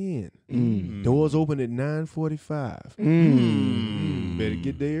 10. Doors open at 9:45. Better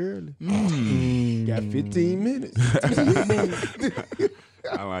get there early. Got 15 minutes.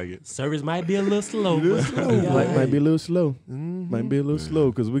 I like it. Service might be a little slow. Might be a little slow. Might be a little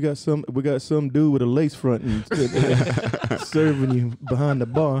slow because we got some dude with a lace front and serving you behind the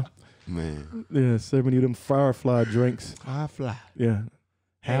bar. Man. Yeah, serving you them Firefly drinks. Firefly. Yeah,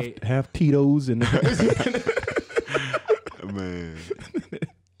 Hey. half Tito's and Man.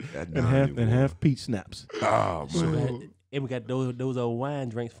 half peach snaps. Oh, man. And we got those old wine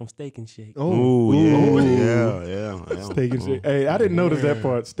drinks from Steak and Shake. Oh, yeah. Steak and Shake. Hey, I didn't notice that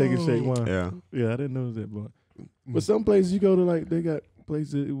part. Steak and Shake wine. Yeah. Yeah, I didn't notice that part. But some places you go to, like they got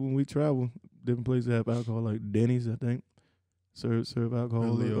places when we travel, different places have alcohol, like Denny's, I think. Serve alcohol.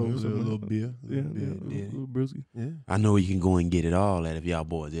 A little beer. Yeah, little brewski. Yeah. I know you can go and get it all at if y'all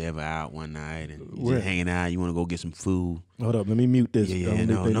boys ever out one night and you Where? just hanging out. You want to go get some food. Hold up, let me mute this. Yeah, I don't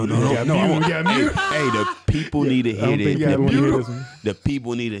no. think I they- want- Hey, the people need to I hear don't think this. y'all want to hear this one. The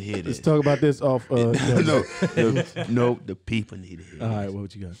people need to hear Let's this. talk about this off. No, the people need to hear All right, this.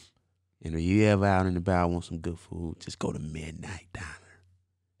 what you got? And if you ever out and about want some good food, just go to Midnight Diner.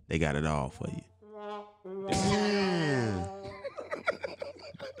 They got it all for you.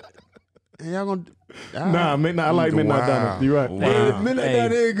 And y'all gonna Nah, Midnight. I like Midnight Diner. You're right. Wow. Midnight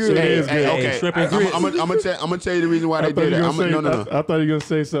Diner is good. It is good. Okay, shrimp and grits. I'm gonna tell you the reason why they did it. No. I thought you were gonna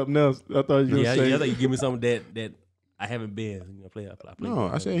say something else. I thought you were Yeah, gonna say. I thought you give me something that I haven't been. Play. No,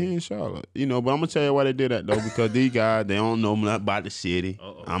 I said he in Charlotte. But I'm gonna tell you why they did that though, because these guys they don't know nothing about the city.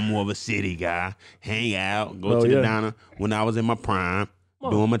 I'm more of a city guy. Hang out, go to the diner when I was in my prime,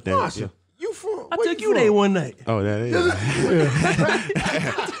 doing my thing. Yeah. You from? I took you there one night. Oh, that is.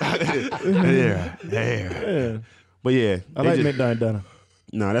 Yeah. But yeah, I like Midnight Diner.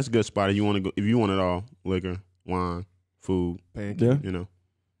 Nah, that's a good spot if you want to go. If you want it all, liquor, wine, food, Yeah.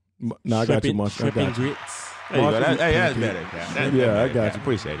 No, I got you, Marshall. I Shrimp and got you. grits. There you go. That's better. That's Yeah, I better. got you.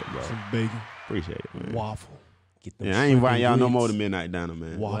 Appreciate it, bro. Bacon. Appreciate it, man. Waffle. Get them Yeah, I ain't shrimp inviting and y'all no grits. more to Midnight Diner,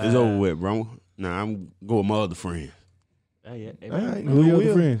 man. Wow. It's over with, bro. Nah, I'm go with my other friend. Hey, All right. Who your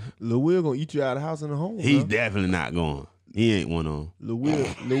other friend? Lil Will gonna eat you out of the house and the home. He's huh? definitely not going. He ain't one on. Lil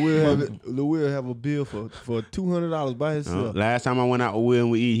Will have a bill for $200 by himself. Last time I went out with Will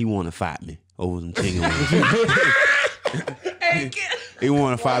and we eat, he wanted to fight me over some chicken wings. He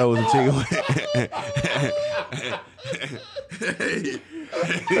wanted to fight over some chicken wings.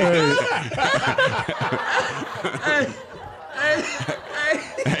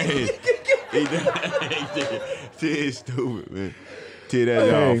 He's stupid, man.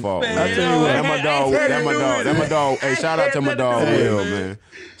 That's y'all fault, man. I tell you what. That's my dog. Hey, shout out to my dog, Will, man.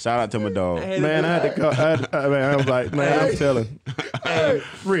 Shout out to my dog. Man, I had to call. I was like, man, I'm telling.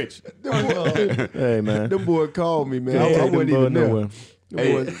 Rich. Hey, man. Them boy called me, man. Can't I take them wasn't boys even there. nowhere.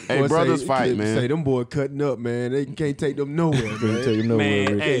 Hey, brothers fight, man. Say them boy cutting up, man. They can't take them nowhere, Can't man. take them nowhere,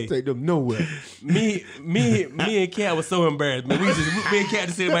 Man, Rich. hey. Can't take them nowhere. Me and Cat was so embarrassed, man. Me and Cat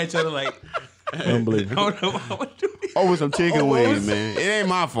just sitting by each other like, Unbelievable. I don't know what to do. Over some chicken wings, man. It ain't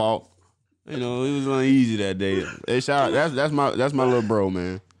my fault. It was uneasy that day. Hey, shout out. That's my little bro,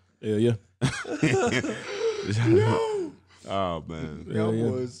 man. Yeah. Oh man. That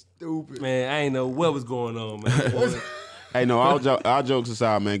was stupid. Man, I ain't know what was going on, man. Hey, no, all jokes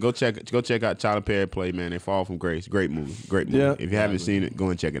aside, man. Go check out Tyler Perry play, man. They Fall from Grace. Great movie. Yeah. If you haven't seen it, go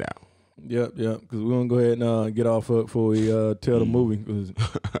and check it out. Yep. Because we're gonna go ahead and get off before we tell the movie. 'Cause,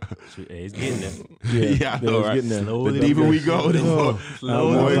 Hey, it's getting there. Yeah, I know, it's right? getting there. Slowly. The deeper we go, the more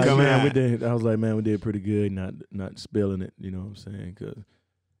Slowly. it come man, out. I was like, man, we did pretty good, not spilling it. You know what I'm saying? Because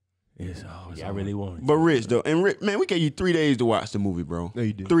it's always. Yeah, I really want it. But Rich though, and Rich, man, we gave you 3 days to watch the movie, bro. No,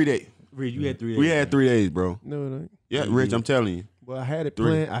 you did. 3 days. Rich, you had 3 days. We had 3 days, bro. No, it ain't. Yeah, Rich, I'm telling you. Well, I had it 3.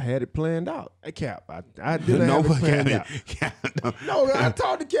 planned. I had it planned out. Hey, Cap, I did No, have it planned out. no. No, I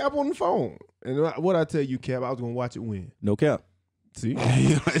talked to Cap on the phone, and what I tell you, Cap, I was gonna watch it when. No cap. See, There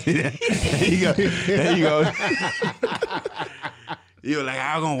you go. There you go. You were like,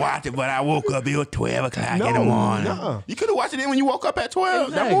 I was gonna watch it, but I woke up. It was 12 o'clock in the morning. nuh-uh. You could have watched it then when you woke up at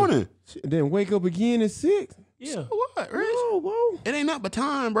 12 that Exactly. morning. Then wake up again at 6. Yeah. What, Rich? Whoa. It ain't nothing but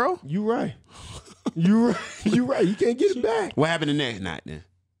time, bro. You right. You right. You right. You can't get it back. What happened the next night then?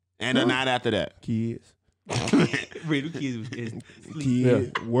 And the night after that? Kids, Rich, the kids was sleep.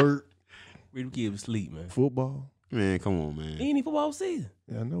 kids, work, Rich, the kids was sleep, man. football. Man, come on, man. Ain't even football season.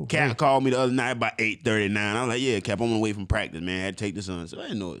 Yeah, I know. Cap called me the other night about 8:39. I was like, yeah, Cap, I'm on the way from practice, man. I had to take the son. So I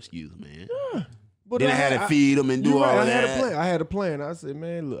ain't no excuse, man. But Then I had to feed him and do you all right, that. I had a plan. I said,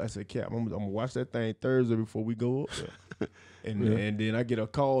 man, look, I said, Cap, I'm gonna watch that thing Thursday before we go up there. And then I get a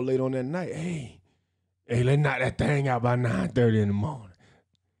call late on that night. Hey, let's knock that thing out by 9:30 in the morning.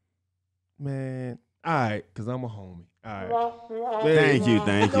 Man, all right, because I'm a homie. All right. Thank you.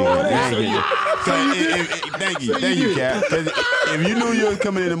 Thank you, Cap. 'Cause if you knew you was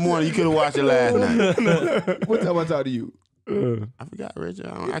coming in the morning, you could have watched it last night. What time I talk to you? I forgot, Rich.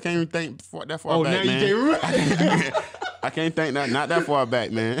 I can't even think that far Oh, back, now man. you can't remember? I can't think not that far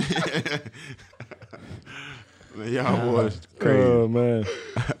back, man. Man, y'all boys crazy. Oh man.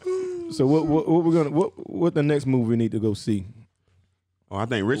 So what the next movie we need to go see? Oh, I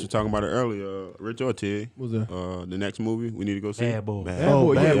think Rich was talking about it earlier. Rich or Tig. What's that? The next movie we need to go see. Bad Boy. Bad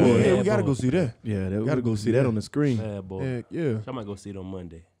Boy, Bad yeah, Boy. yeah, we Bad gotta Boy. go see that. Yeah, Gotta gotta go go see see that that. on the screen. Bad boy. Heck, yeah. I might go see it on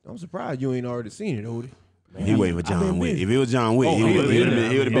Monday. I'm surprised you ain't already seen it, Odie. He waiting for John Wick. If it was John Wick, he would have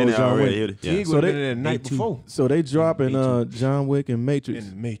been there John already. Wick. Yeah. He So would they- have been there the night they too. before So they dropping John Wick and Matrix. in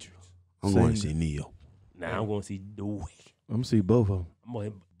the Matrix. I'm going to see Neo. Nah, I'm going to see The Wick. I'm gonna see both of them. I'm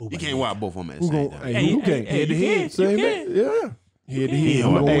going to You can't watch both of them at the Who same gon' time. hey, who can't? Hey, Head to you head. can. Same You thing. can. Yeah. Head to Yeah, head.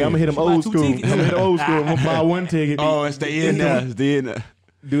 I'm- Hey, I'm gonna hit them You buy old two school. I'm tickets. gonna hit the old school. I'm gonna buy one ticket. Oh, and stay in there. Stay in there.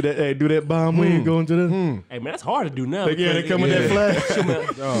 Do that bomb when going to the. Hey, man, that's hard to do now. Yeah, they come with that flag.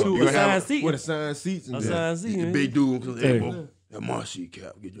 Shoot You a gonna have assigned seat. With assigned seats and Assigned seat. The man. big dude comes, Hey. hey, bro, that my sheet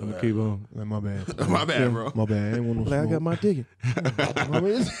cap. Get your ass. Keep on. my bad. My bad, bro. My bad. I ain't want no Like, I got smoke. my ticket.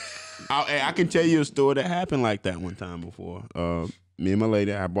 I can tell you a story that happened like that one time before. Me and my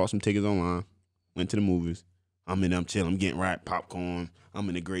lady, I bought some tickets online, went to the movies. I'm in there, I'm chilling, I'm getting right popcorn. I'm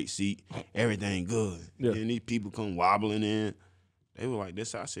in a great seat. Everything good. Yeah. Then these people come wobbling in. They were like,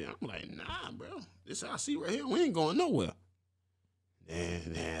 this our seat. I'm like, nah, bro. This our seat right here. We ain't going nowhere.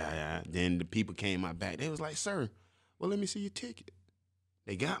 Then the people came my back. They was like, sir, well, let me see your ticket.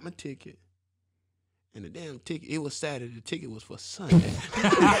 They got my ticket. And the damn ticket, it was Saturday. The ticket was for Sunday. Hey,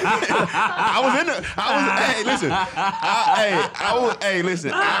 listen. Hey,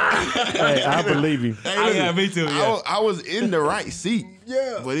 I believe you. Yeah, me too. Yeah. I was in the right seat.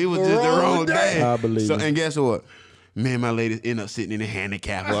 Yeah. But it was just the wrong day. I believe So, you. and guess what? Me and my lady end up sitting in the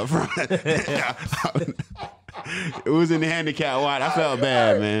handicap up front. It was in the handicap wide. I felt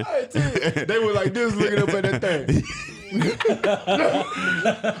bad, man. They were like this looking up at that thing.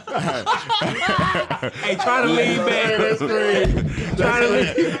 Hey, try to lean back. Try to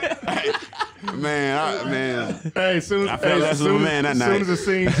lean. Man. Hey, soon I felt less of a man that night. as the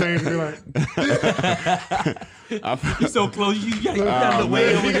scene changed, you're like, You so close. You got to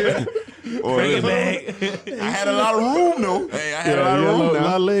way over here. Bring it back. I had a lot of room, though. Hey, I had a lot of room a lot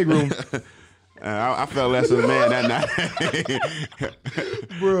now. of leg room. I felt less of a man that night.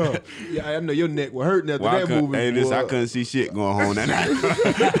 Bro. Yeah, I know your neck was hurting after Well, that movie. hey, listen, I boy. couldn't see shit going home that night.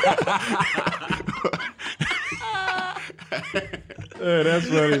 Hey, that's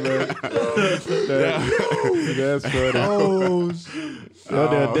funny, man. That's funny. Oh, shit.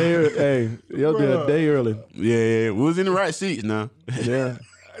 Y'all did a day, y'all did a day early. Yeah, we was in the right seats now. Yeah.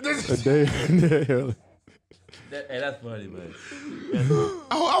 A day early. Hey, that's funny, man.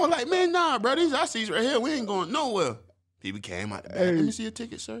 I was like, man, nah, bro, these our seats right here. We ain't going nowhere. People came out the back. Let me see your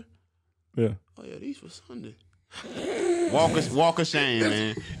ticket, sir. Yeah. Oh, yeah, these for Sunday. Walk of shame,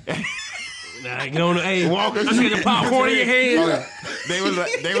 man. Nah, you know, hey, Walking. let's get the popcorn in your hand. They was like,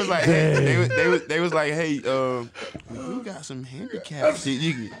 hey, they was like, hey, we got some handicap shit.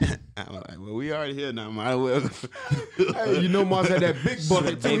 You can. I was like, well, we already here now. Might as well. Hey, you know, Mars had that big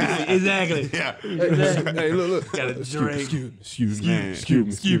bucket too. Exactly. Yeah. Hey, look. Got a drink. Excuse me. Man.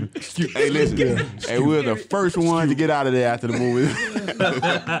 Excuse me. Hey, listen. Hey, we were the first one to get out of there after the movie.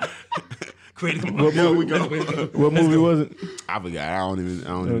 What movie was it? I forgot. I don't even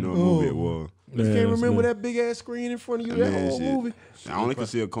know what movie it was. You can't remember that big ass screen in front of you. That Man, whole shit. movie. I only can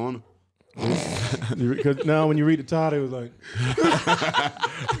see a corner. Because now when you read the title, it was like,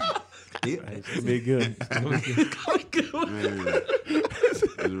 it'd be good. Man,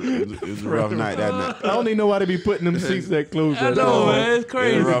 it was a rough night that night. I don't even know why they be putting them seats that close. I know, man. It's It was a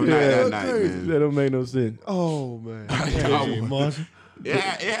crazy. rough night that night, crazy. man. That don't make no sense. Oh man. Hey, Marshall. It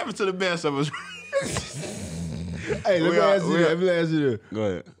happened to the best of us. Hey, let me ask you this. Go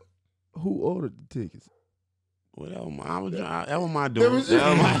ahead. Who ordered the tickets? Well, that was my doing. That was my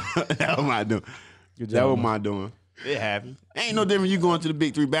doing. Good That job. was my doing. It happened. Ain't no different. You going to the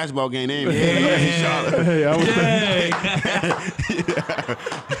Big 3 basketball game? They ain't in Charlotte. Hey, I was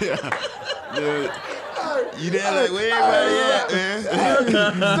Dude, you there like where everybody at, man?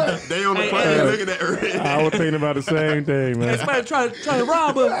 They on the plane looking at her. I was thinking about the same thing, man. Somebody trying to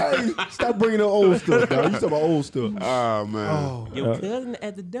rob us. Hey, stop bringing the old stuff, dog. You talking about old stuff. Oh man. Oh, Your cousin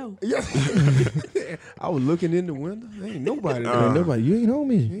at the door. I was looking in the window. There ain't nobody there. Ain't nobody, you ain't know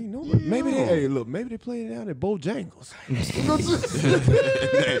me. Ain't nobody. Maybe they. Hey, look. Maybe they played it down at Bojangles.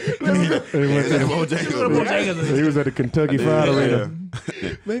 He was at the Kentucky Fried Arena.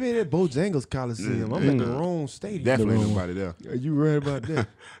 Maybe at Bojangles Coliseum. I'm at the wrong stadium. Definitely nobody there. Are you right about that?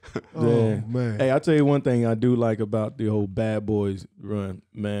 Oh Yeah. man. Hey, I'll tell you one thing I do like about the whole Bad Boys run.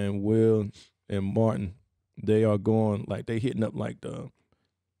 Man, Will and Martin, they are going, like, they hitting up, like, the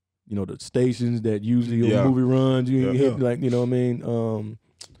stations that usually Yeah. on movie runs. You Yeah. hit, like, you know what I mean?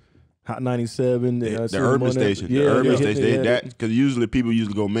 Hot 97. The urban station. The urban station. Because usually people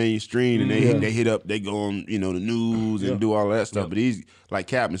usually go mainstream and they hit up, they go on, the news and do all that stuff. But these, like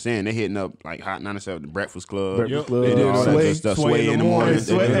Captain saying, they hitting up like Hot 97, the Breakfast Club. Breakfast Club. They do all that good stuff. Sway in the morning.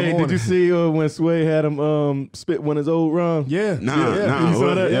 Hey, did you see when Sway had him spit one of his old rums? Yeah. Nah. You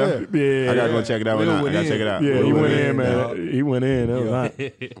saw that? Yeah. I gotta go check it out. I gotta check it out. Yeah, he went in, man. dog. He went in. That was hot.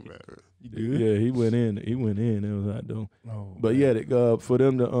 You good? Yeah, he went in. That was hot though. Oh, But man. yeah, for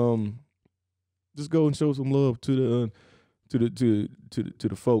them to just go and show some love to the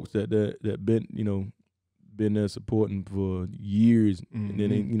folks that been been there supporting for years, and then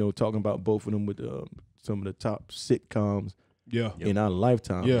they, talking about both of them with some of the top sitcoms Yeah. in our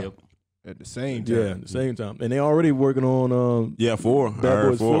lifetime. Yeah. Yep. At the same time. Yeah, at the same time, and they already working on 4. I Bad heard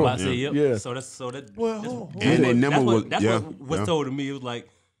Boys 4. four. I say, yep. Yeah. So that. Well, that's- hold on. And they number that's was what was told to me. It was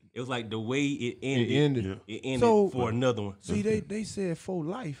like the way it ended. It ended. It ended So- for another one. See, they said for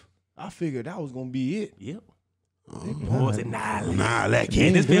life. I figured that was gonna be it. Yep. Boy, I said, nah, that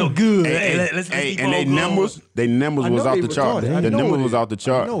man, this feel good. Let's Hey, keep and on they going. numbers I was know off they the was chart. retarded. I The know numbers it was is. off the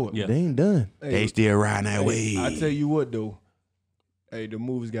chart. I know it. Yeah. They ain't done. They still riding that wave. I tell you what though. Hey, the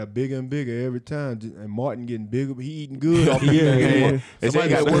movies got bigger and bigger every time, and Martin getting bigger, but he eating good off the Yeah. They say Somebody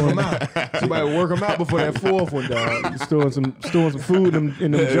he got got to work him out. Somebody work him out before that fourth one, dog. Storing some food in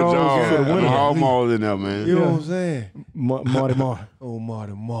them jaws for the winter. All malls in there, man. You know what I'm saying? Marty Mar. Oh,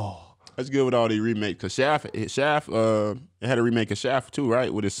 Marty Marr. That's good with all these remakes. Cause Shaft had a remake of Shaft too,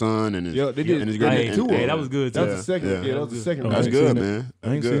 right? With his son and his Yeah, they did. and his Hey, great. two of Hey, them. that was good. That Too. was the second. Yeah. Yeah, that was the second. Oh, That's I ain't good, seen it. man. I ain't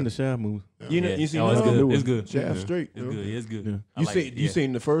That's seen good. the Shaft movie. You know, Yeah. you seen Oh, it's the good. other one? It's good. Shaft Yeah. straight. It's yo. good. It's good. Yeah. I You like seen it, you yeah.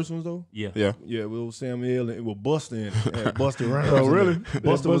 seen the first ones though? Yeah. Yeah. Yeah, Will Samuel and it was Buster in it. Yeah, Buster Rhymes. Oh, really? Buster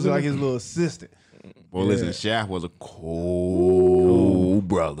was Buster? like his little assistant. Well, Yeah. listen, Shaft was a cold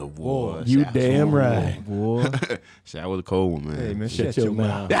brother, boy. You Shaft damn was- right. Boy. Shaft was a cold one, man. Hey man, Shut shut your your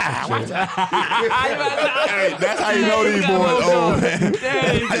mouth. mouth. Hey, that's how you know these boys old, man.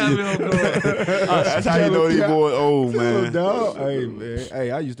 That's how you know these boys old, Oh, man. dog. Hey man.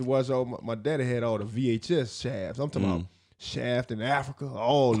 Hey, I used to watch all my daddy had all the VHS Shafts. I'm talking about Shaft in Africa,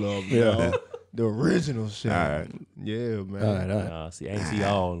 all of them. Yeah. Yeah. The original Shaft. All right. Yeah, man. All right. Nah, see, I ain't see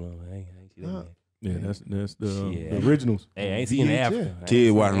all of them. I ain't see that, man. Yeah, that's the Shit. originals. Hey, I ain't seen the VHS. Africa. I ain't Kid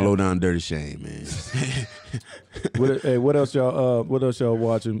seen watching the Low Down Dirty Shame, man. What else y'all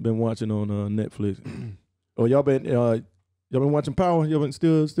watching? Been watching on Netflix? Oh, y'all been watching Power? Y'all been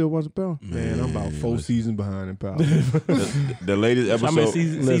still watching Power? Man, I'm about 4 seasons behind in power. The latest Africa. How many episode.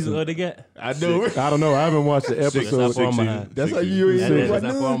 seasons they got? I know it. I don't know. I haven't watched the That's episode. how far I'm seasons. behind. That's how Six you seasons. ain't That's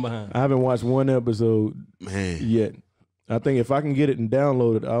what how far I'm now? behind. I haven't watched one episode Man. yet. I think if I can get it and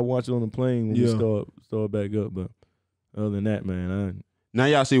download it, I'll watch it on the plane when we Yeah. start back up. But other than that, man, Now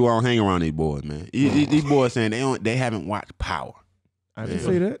y'all see why I don't hang around these boys, man. These boys saying they haven't watched Power. I didn't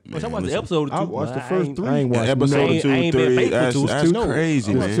say that. I watched the episode or two. I watched the first 3. I ain't watched Episode I 2, ain't been 3. faithful to That's it.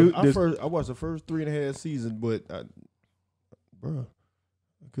 crazy, man. I watched the first 3.5 seasons, but bro,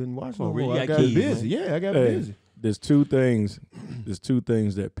 I couldn't watch no really more. I got got kids, busy. man. Yeah, I got Hey, busy. There's two things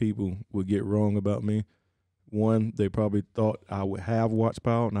that people would get wrong about me. One, they probably thought I would have watched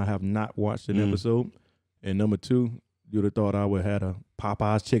Power, and I have not watched an episode. And number two, you'd have thought I would have had a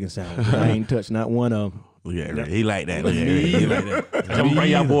Popeye's chicken sandwich. I ain't touched not one of them. Look at Ray. He like that. Look at Ray. He like that. I'm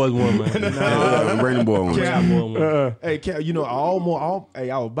bring y'all boys one, man. I'm bringing the boy on. Yeah. One. Hey, Cal, you know, I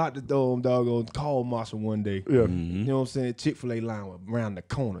was about to throw him doggone call Marshall one day. Yeah, You know what I'm saying? Chick-fil-A line was around the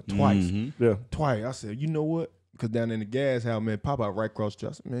corner twice. yeah. Twice. I said, you know what? Because down in the gas house, man, Popeye right across the street.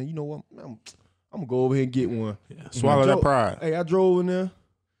 I said, man, you know what? I'm going to go over here and get one. Swallow that pride. Hey, I drove in there.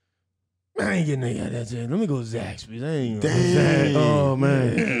 Man, I ain't getting that shit. Let me go to Zaxby's. I ain't Dang. Oh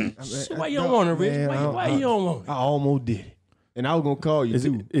man, So why you don't want it, Rich? Why you don't want it? I almost did it. And I was going to call you,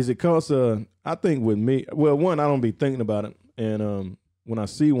 too. is it cause I think with me, well, one, I don't be thinking about it, and when I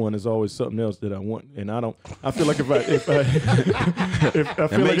see one, it's always something else that I want, and I feel like if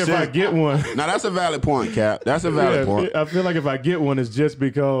I get one, Now that's a valid point, Cap. That's a valid point. I feel like if I get one, it's just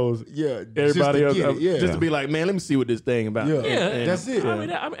because everybody else, just to be like, man, let me see what this thing about. Yeah. Yeah, That's it. I mean,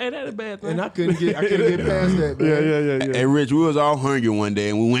 that's a bad thing. And I couldn't get past that, man. Yeah. Hey, Rich, we was all hungry one day,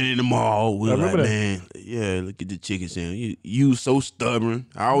 and we went in the mall. We were like, remember that. man, yeah, look at the chicken sandwich. You so stubborn.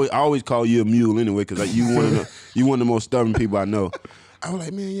 I always call you a mule anyway, because you one of the most stubborn people I know. I was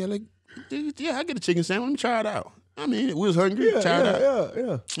like, man, I get a chicken sandwich. Let me try it out. I mean, we was hungry. Try it out.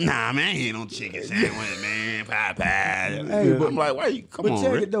 Yeah. Nah, man, I ain't no chicken sandwich, man. Popeye. Hey, but- I'm like, why you? Come But on,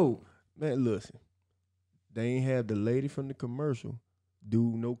 check Rick. it, though. Man, listen. They ain't have the lady from the commercial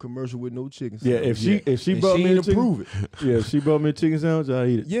do no commercial with no chicken Yeah, sandwich. if she And brought me a ain't chicken, approve it. yeah, if she brought me a chicken sandwich, I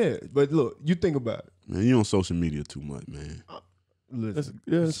eat it. Yeah, but look, you think about it. Man, you on social media too much, man. Listen.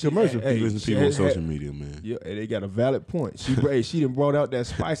 It's commercial. Hey, You listen to people on social media, man. Yeah, and they got a valid point. She done brought out that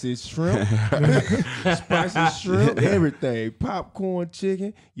spicy shrimp, everything, popcorn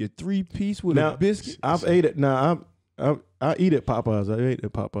chicken, your 3-piece with Now, a biscuit. I've ate it. Now I eat at Popeyes. I ate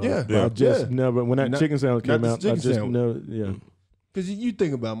at Popeyes. Yeah. But I just never when that Not- chicken sandwich not came the out. I chicken just sandwich. never. Yeah. Cause you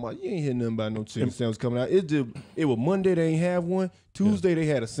think about you ain't hear nothing about no chicken sandwich coming out. It was Monday they ain't have one. Tuesday they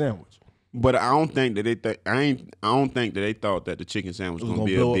had a sandwich. But I don't think that I don't think that they thought that the chicken sandwich was gonna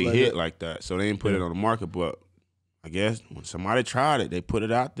be a blow up big like hit that. like that. So they didn't put it on the market. But I guess when somebody tried it, they put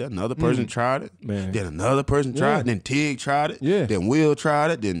it out there. Another person tried it. Man. Then another person tried it. Then Tig tried it. Yeah. Then Will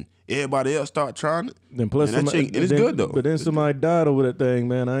tried it. Then everybody else started trying it. Then plus And that somebody, chicken- and it's then- good, though. But then somebody died over that thing,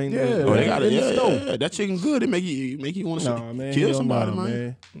 man. I ain't. Yeah. Oh, they man, got it. in the Yeah, stove. yeah, that chicken good. It make you want to Nah, man, kill hell somebody, nah,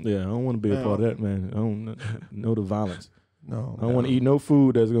 man. Yeah, I don't want to be a part of that, man. I don't know the violence. No, I don't want to eat no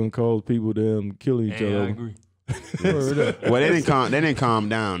food that's gonna cause people to kill each Yeah, other. I over. agree. Well, they didn't calm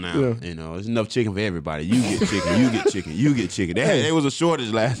down now. Yeah. You know, there's enough chicken for everybody. You get chicken. You get chicken. You get chicken. There was a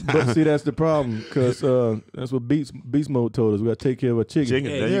shortage last time. But see, that's the problem because that's what Beast Mode told us. We got to take care of our chicken.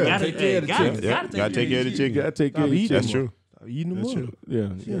 Chicken. Yeah, There you you go. gotta Take care of the gotta chicken. Gotta take care of the You chicken. got to take care of your That's chicken. true. Stop eating them That's up. true. Yeah, you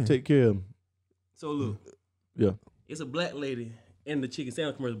got Yeah. to take care of them. So look, Yeah. it's a black lady in the chicken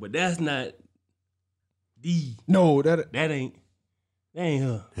sandwich commercial, but that's not No, that ain't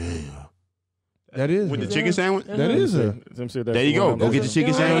her. is With her. the chicken sandwich. That is her. There you go. Go get the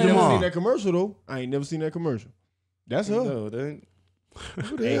chicken I sandwich ain't never tomorrow. seen that commercial though. I ain't never seen that commercial. That's her. No, that ain't.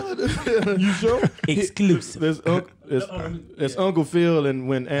 You sure? Exclusive. It's Uncle Phil and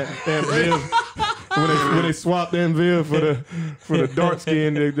when Aunt Viv when they swapped Aunt Viv for the dark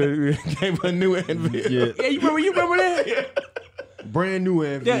skin, they gave her a new Aunt Viv. Yeah. Yeah, you remember that? Brand new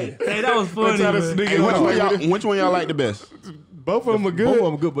Aunt Viv. Hey, that was funny. Try to man. sneak Hey, it which one y'all like the best? Both of them are good. Both of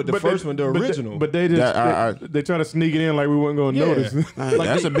them good, but the first one, the original. But they just That- they try to sneak it in like we weren't gonna Yeah. notice.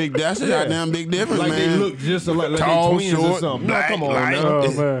 That's a goddamn big difference, Like man. they look just like Tall, they twins or short, something. black, no, come on, light. now.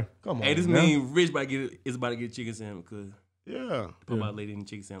 Oh man. Come on. Hey, this now. mean Rich is about to get a chicken sandwich because Yeah. about lady in the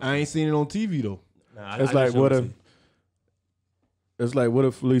chicken sandwich. I ain't seen it on TV though. Nah, It's like what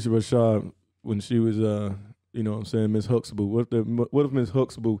if Felicia Rashad when she was you know what I'm saying, Miss Huxtable. What if Miss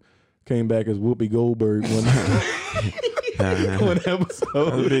Huxtable came back as Whoopi Goldberg one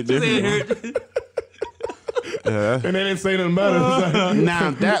episode? Big difference. And they didn't say nothing about it. It's like, Now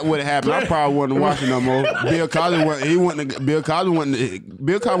if that would have happened, I probably wouldn't watch it no more. Bill Cosby wasn't going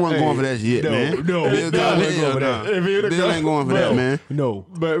for that shit, man. no. Bill Bill Cosby, ain't going for that. If he'd have Bill come- ain't going for that, Bro. man. No.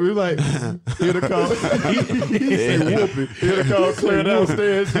 But we like, he'd have called. He said Whoopi. He'd have called Claire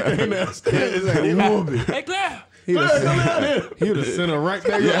downstairs. She came downstairs. It's like Whoopi. Hey, Claire. He would have sent her right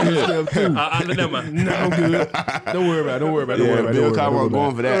back up the step too. Never mind. No, I'm good. Don't worry about it. Don't worry about it. Don't worry about it. Bill Cosby wasn't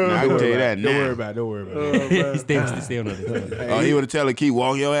going for that. Now, I can tell you that Don't worry now. about it. Don't worry about it. Stay on that. Oh, he would have tell her, keep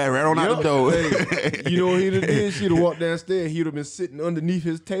walking your ass right on out the door. Hey, you know what he'd have did? She'd have walked downstairs. He'd have been sitting underneath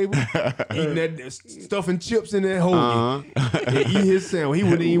his table, eating that stuff and chips in that hoagie, and eat his sandwich. He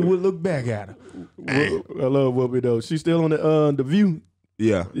wouldn't even look back at her. I love Whoopi though. She's still on the View.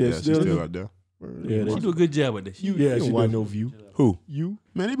 Yeah, Yeah, she's still- still out there. Yeah, She do a good job with this. You Yeah, don't she watch do. no View. Who? You?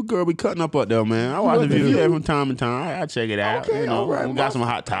 Man, they girl be cutting up there, man. I watch the the video View? from time to time. I check it out. Okay, you know, all right, we got some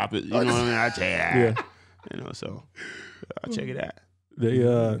hot topics. You know what I mean? I check it out. Yeah. You know, so I check it out. They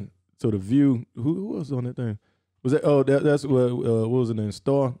so the View. Who was on that thing? Was that? Oh, that's what was it name?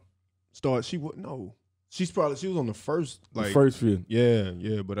 Star. She would no. She was on the first The first View.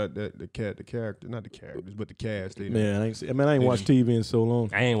 Yeah, but the character, not the characters, but the cast. Man, I ain't watched TV in so long.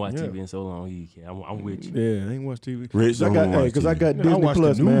 I ain't watched Yeah. TV in so long. either. I'm with you. Yeah, I ain't watched TV. Rich I don't got watch because I TV. got I Disney watch the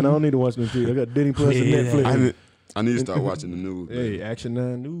Plus, man. I news. don't need to watch no TV. I got Disney Plus and Yeah. Netflix. I need to start watching the news. man. Hey, Action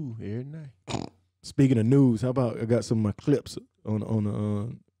 9 News every night. Speaking of news, how about I got some of my clips on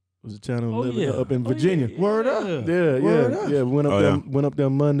was it Channel 11 yeah. up in Oh, Virginia. yeah. Word up. Yeah, Word up. yeah. Went up Oh, there. yeah. Went up there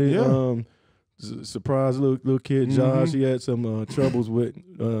Monday. Yeah. Surprise little kid Josh. He had some troubles with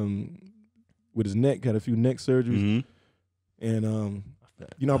his neck. Had a few neck surgeries, and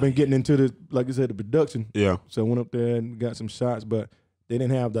I've been getting into the, like I said, the production. Yeah. So I went up there and got some shots, but they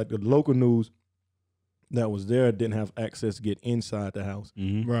didn't have the local news that was there didn't have access to get inside the house.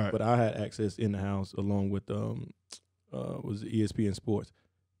 Right. But I had access in the house along with was it ESPN Sports.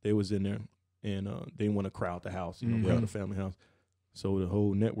 They was in there and they didn't want to crowd the house, crowd the family house. So the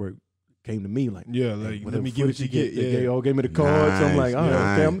whole network came to me like, Yeah, like, whatever let me get what footage you get. They Yeah. all gave me the cards. So I'm like, all right,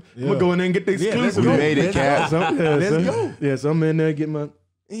 Nice, okay, I'm nice. gonna go in there and get the Yeah, let's exclusive. go. We made it, Let's Cap. So, Let's go. Yeah, so I'm in there getting my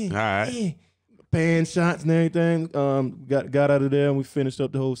All right. pan shots and everything. Got out of there and we finished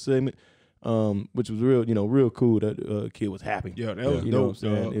up the whole segment, which was real cool. That kid was happy. Yeah, that was You know what I'm dope,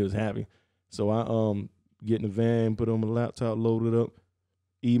 saying? dog. It was happy. So I get in the van, put on my laptop, loaded up,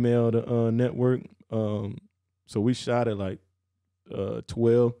 emailed the network. So we shot at like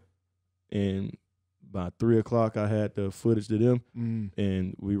 12, and by 3 o'clock I had the footage to them,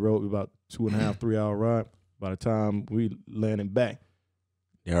 and we rode about 2.5, 3 hour ride. By the time we landed back,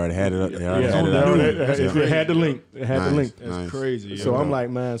 They already had it up. They already yeah, had it they up. already- That's it crazy. had the link. It had the Nice. link. That's Nice. crazy. So yeah. I'm like,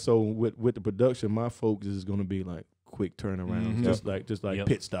 man. So with the production, my focus is gonna be like quick turnarounds, Mhm. just like Yep.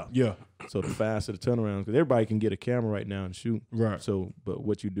 pit stop. yeah, So the faster the turnarounds, because everybody can get a camera right now and shoot. right. So, but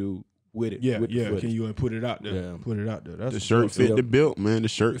what you do with it? Yeah, with the yeah. footage. Can you put it out there? Yeah. Put it out there. That's The what's shirt up. fit Yeah. the built, man. The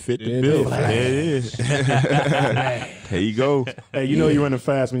shirt fit the Yeah, it built. is. There it is. There you go. Hey, you know you're running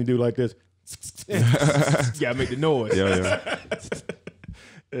fast when you do like this. You gotta make the noise. Yeah.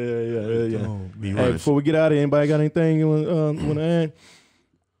 Yeah. Be Hey, running. before we get out of here, anybody got anything you want to add?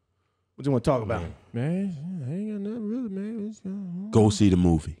 What you want to talk about? Man, I ain't got nothing really, man. It's, Go see the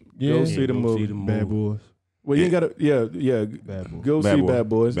movie. Go see the go movie. Bad Boys. Well, you ain't got to. Yeah. Bad Boys. Go Bad see Boy. Bad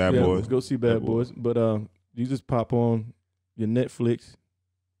Boys. Bad Yeah, Boys. Go see Bad Bad Boys. But you just pop on your Netflix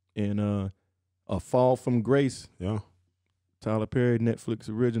and A Fall from Grace, Yeah. Tyler Perry Netflix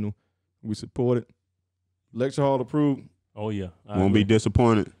original. We support it. Lecture Hall approved. Oh yeah. Won't be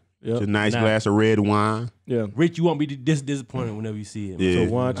disappointed. Yep. It's a nice Nah. glass of red wine. Yeah. Rich, you won't be disappointed whenever you see it. man. Yeah.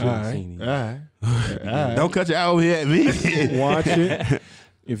 So watch I it. haven't All seen right. it. All right. Don't cut your eye over here at me. Watch it.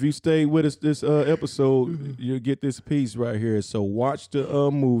 If you stay with us this episode, you'll get this piece right here. So watch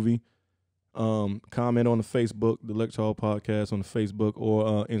the movie. Comment on the Facebook, the Lecture Hall Podcast on the Facebook,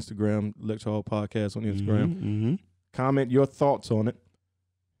 or Instagram, Lecture Hall Podcast on Instagram. Mm-hmm. Comment your thoughts on it,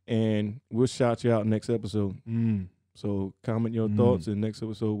 and we'll shout you out next episode. So comment your thoughts, and next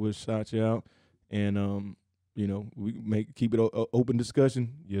episode we'll shout you out, and we keep it a open discussion.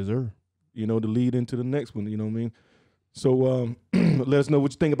 Yes, sir. To lead into the next one. You know what I mean? So let us know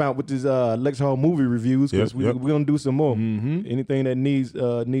what you think about with these Lecture Hall movie reviews, because Yep. we're gonna do some more. Mm-hmm. Anything that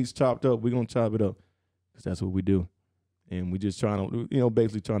needs chopped up, we're gonna chop it up, because that's what we do. And we just trying to,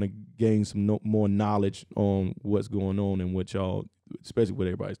 basically trying to gain some more knowledge on what's going on and what y'all, especially what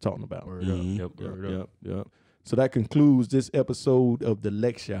everybody's talking about. Word Mhm. up. Word up. Yep. So that concludes this episode of the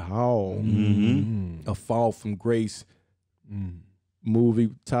Lecture Hall. Mm-hmm. A Fall from Grace movie,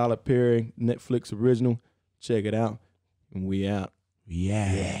 Tyler Perry, Netflix original. Check it out. And we out.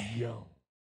 Yeah. Yo.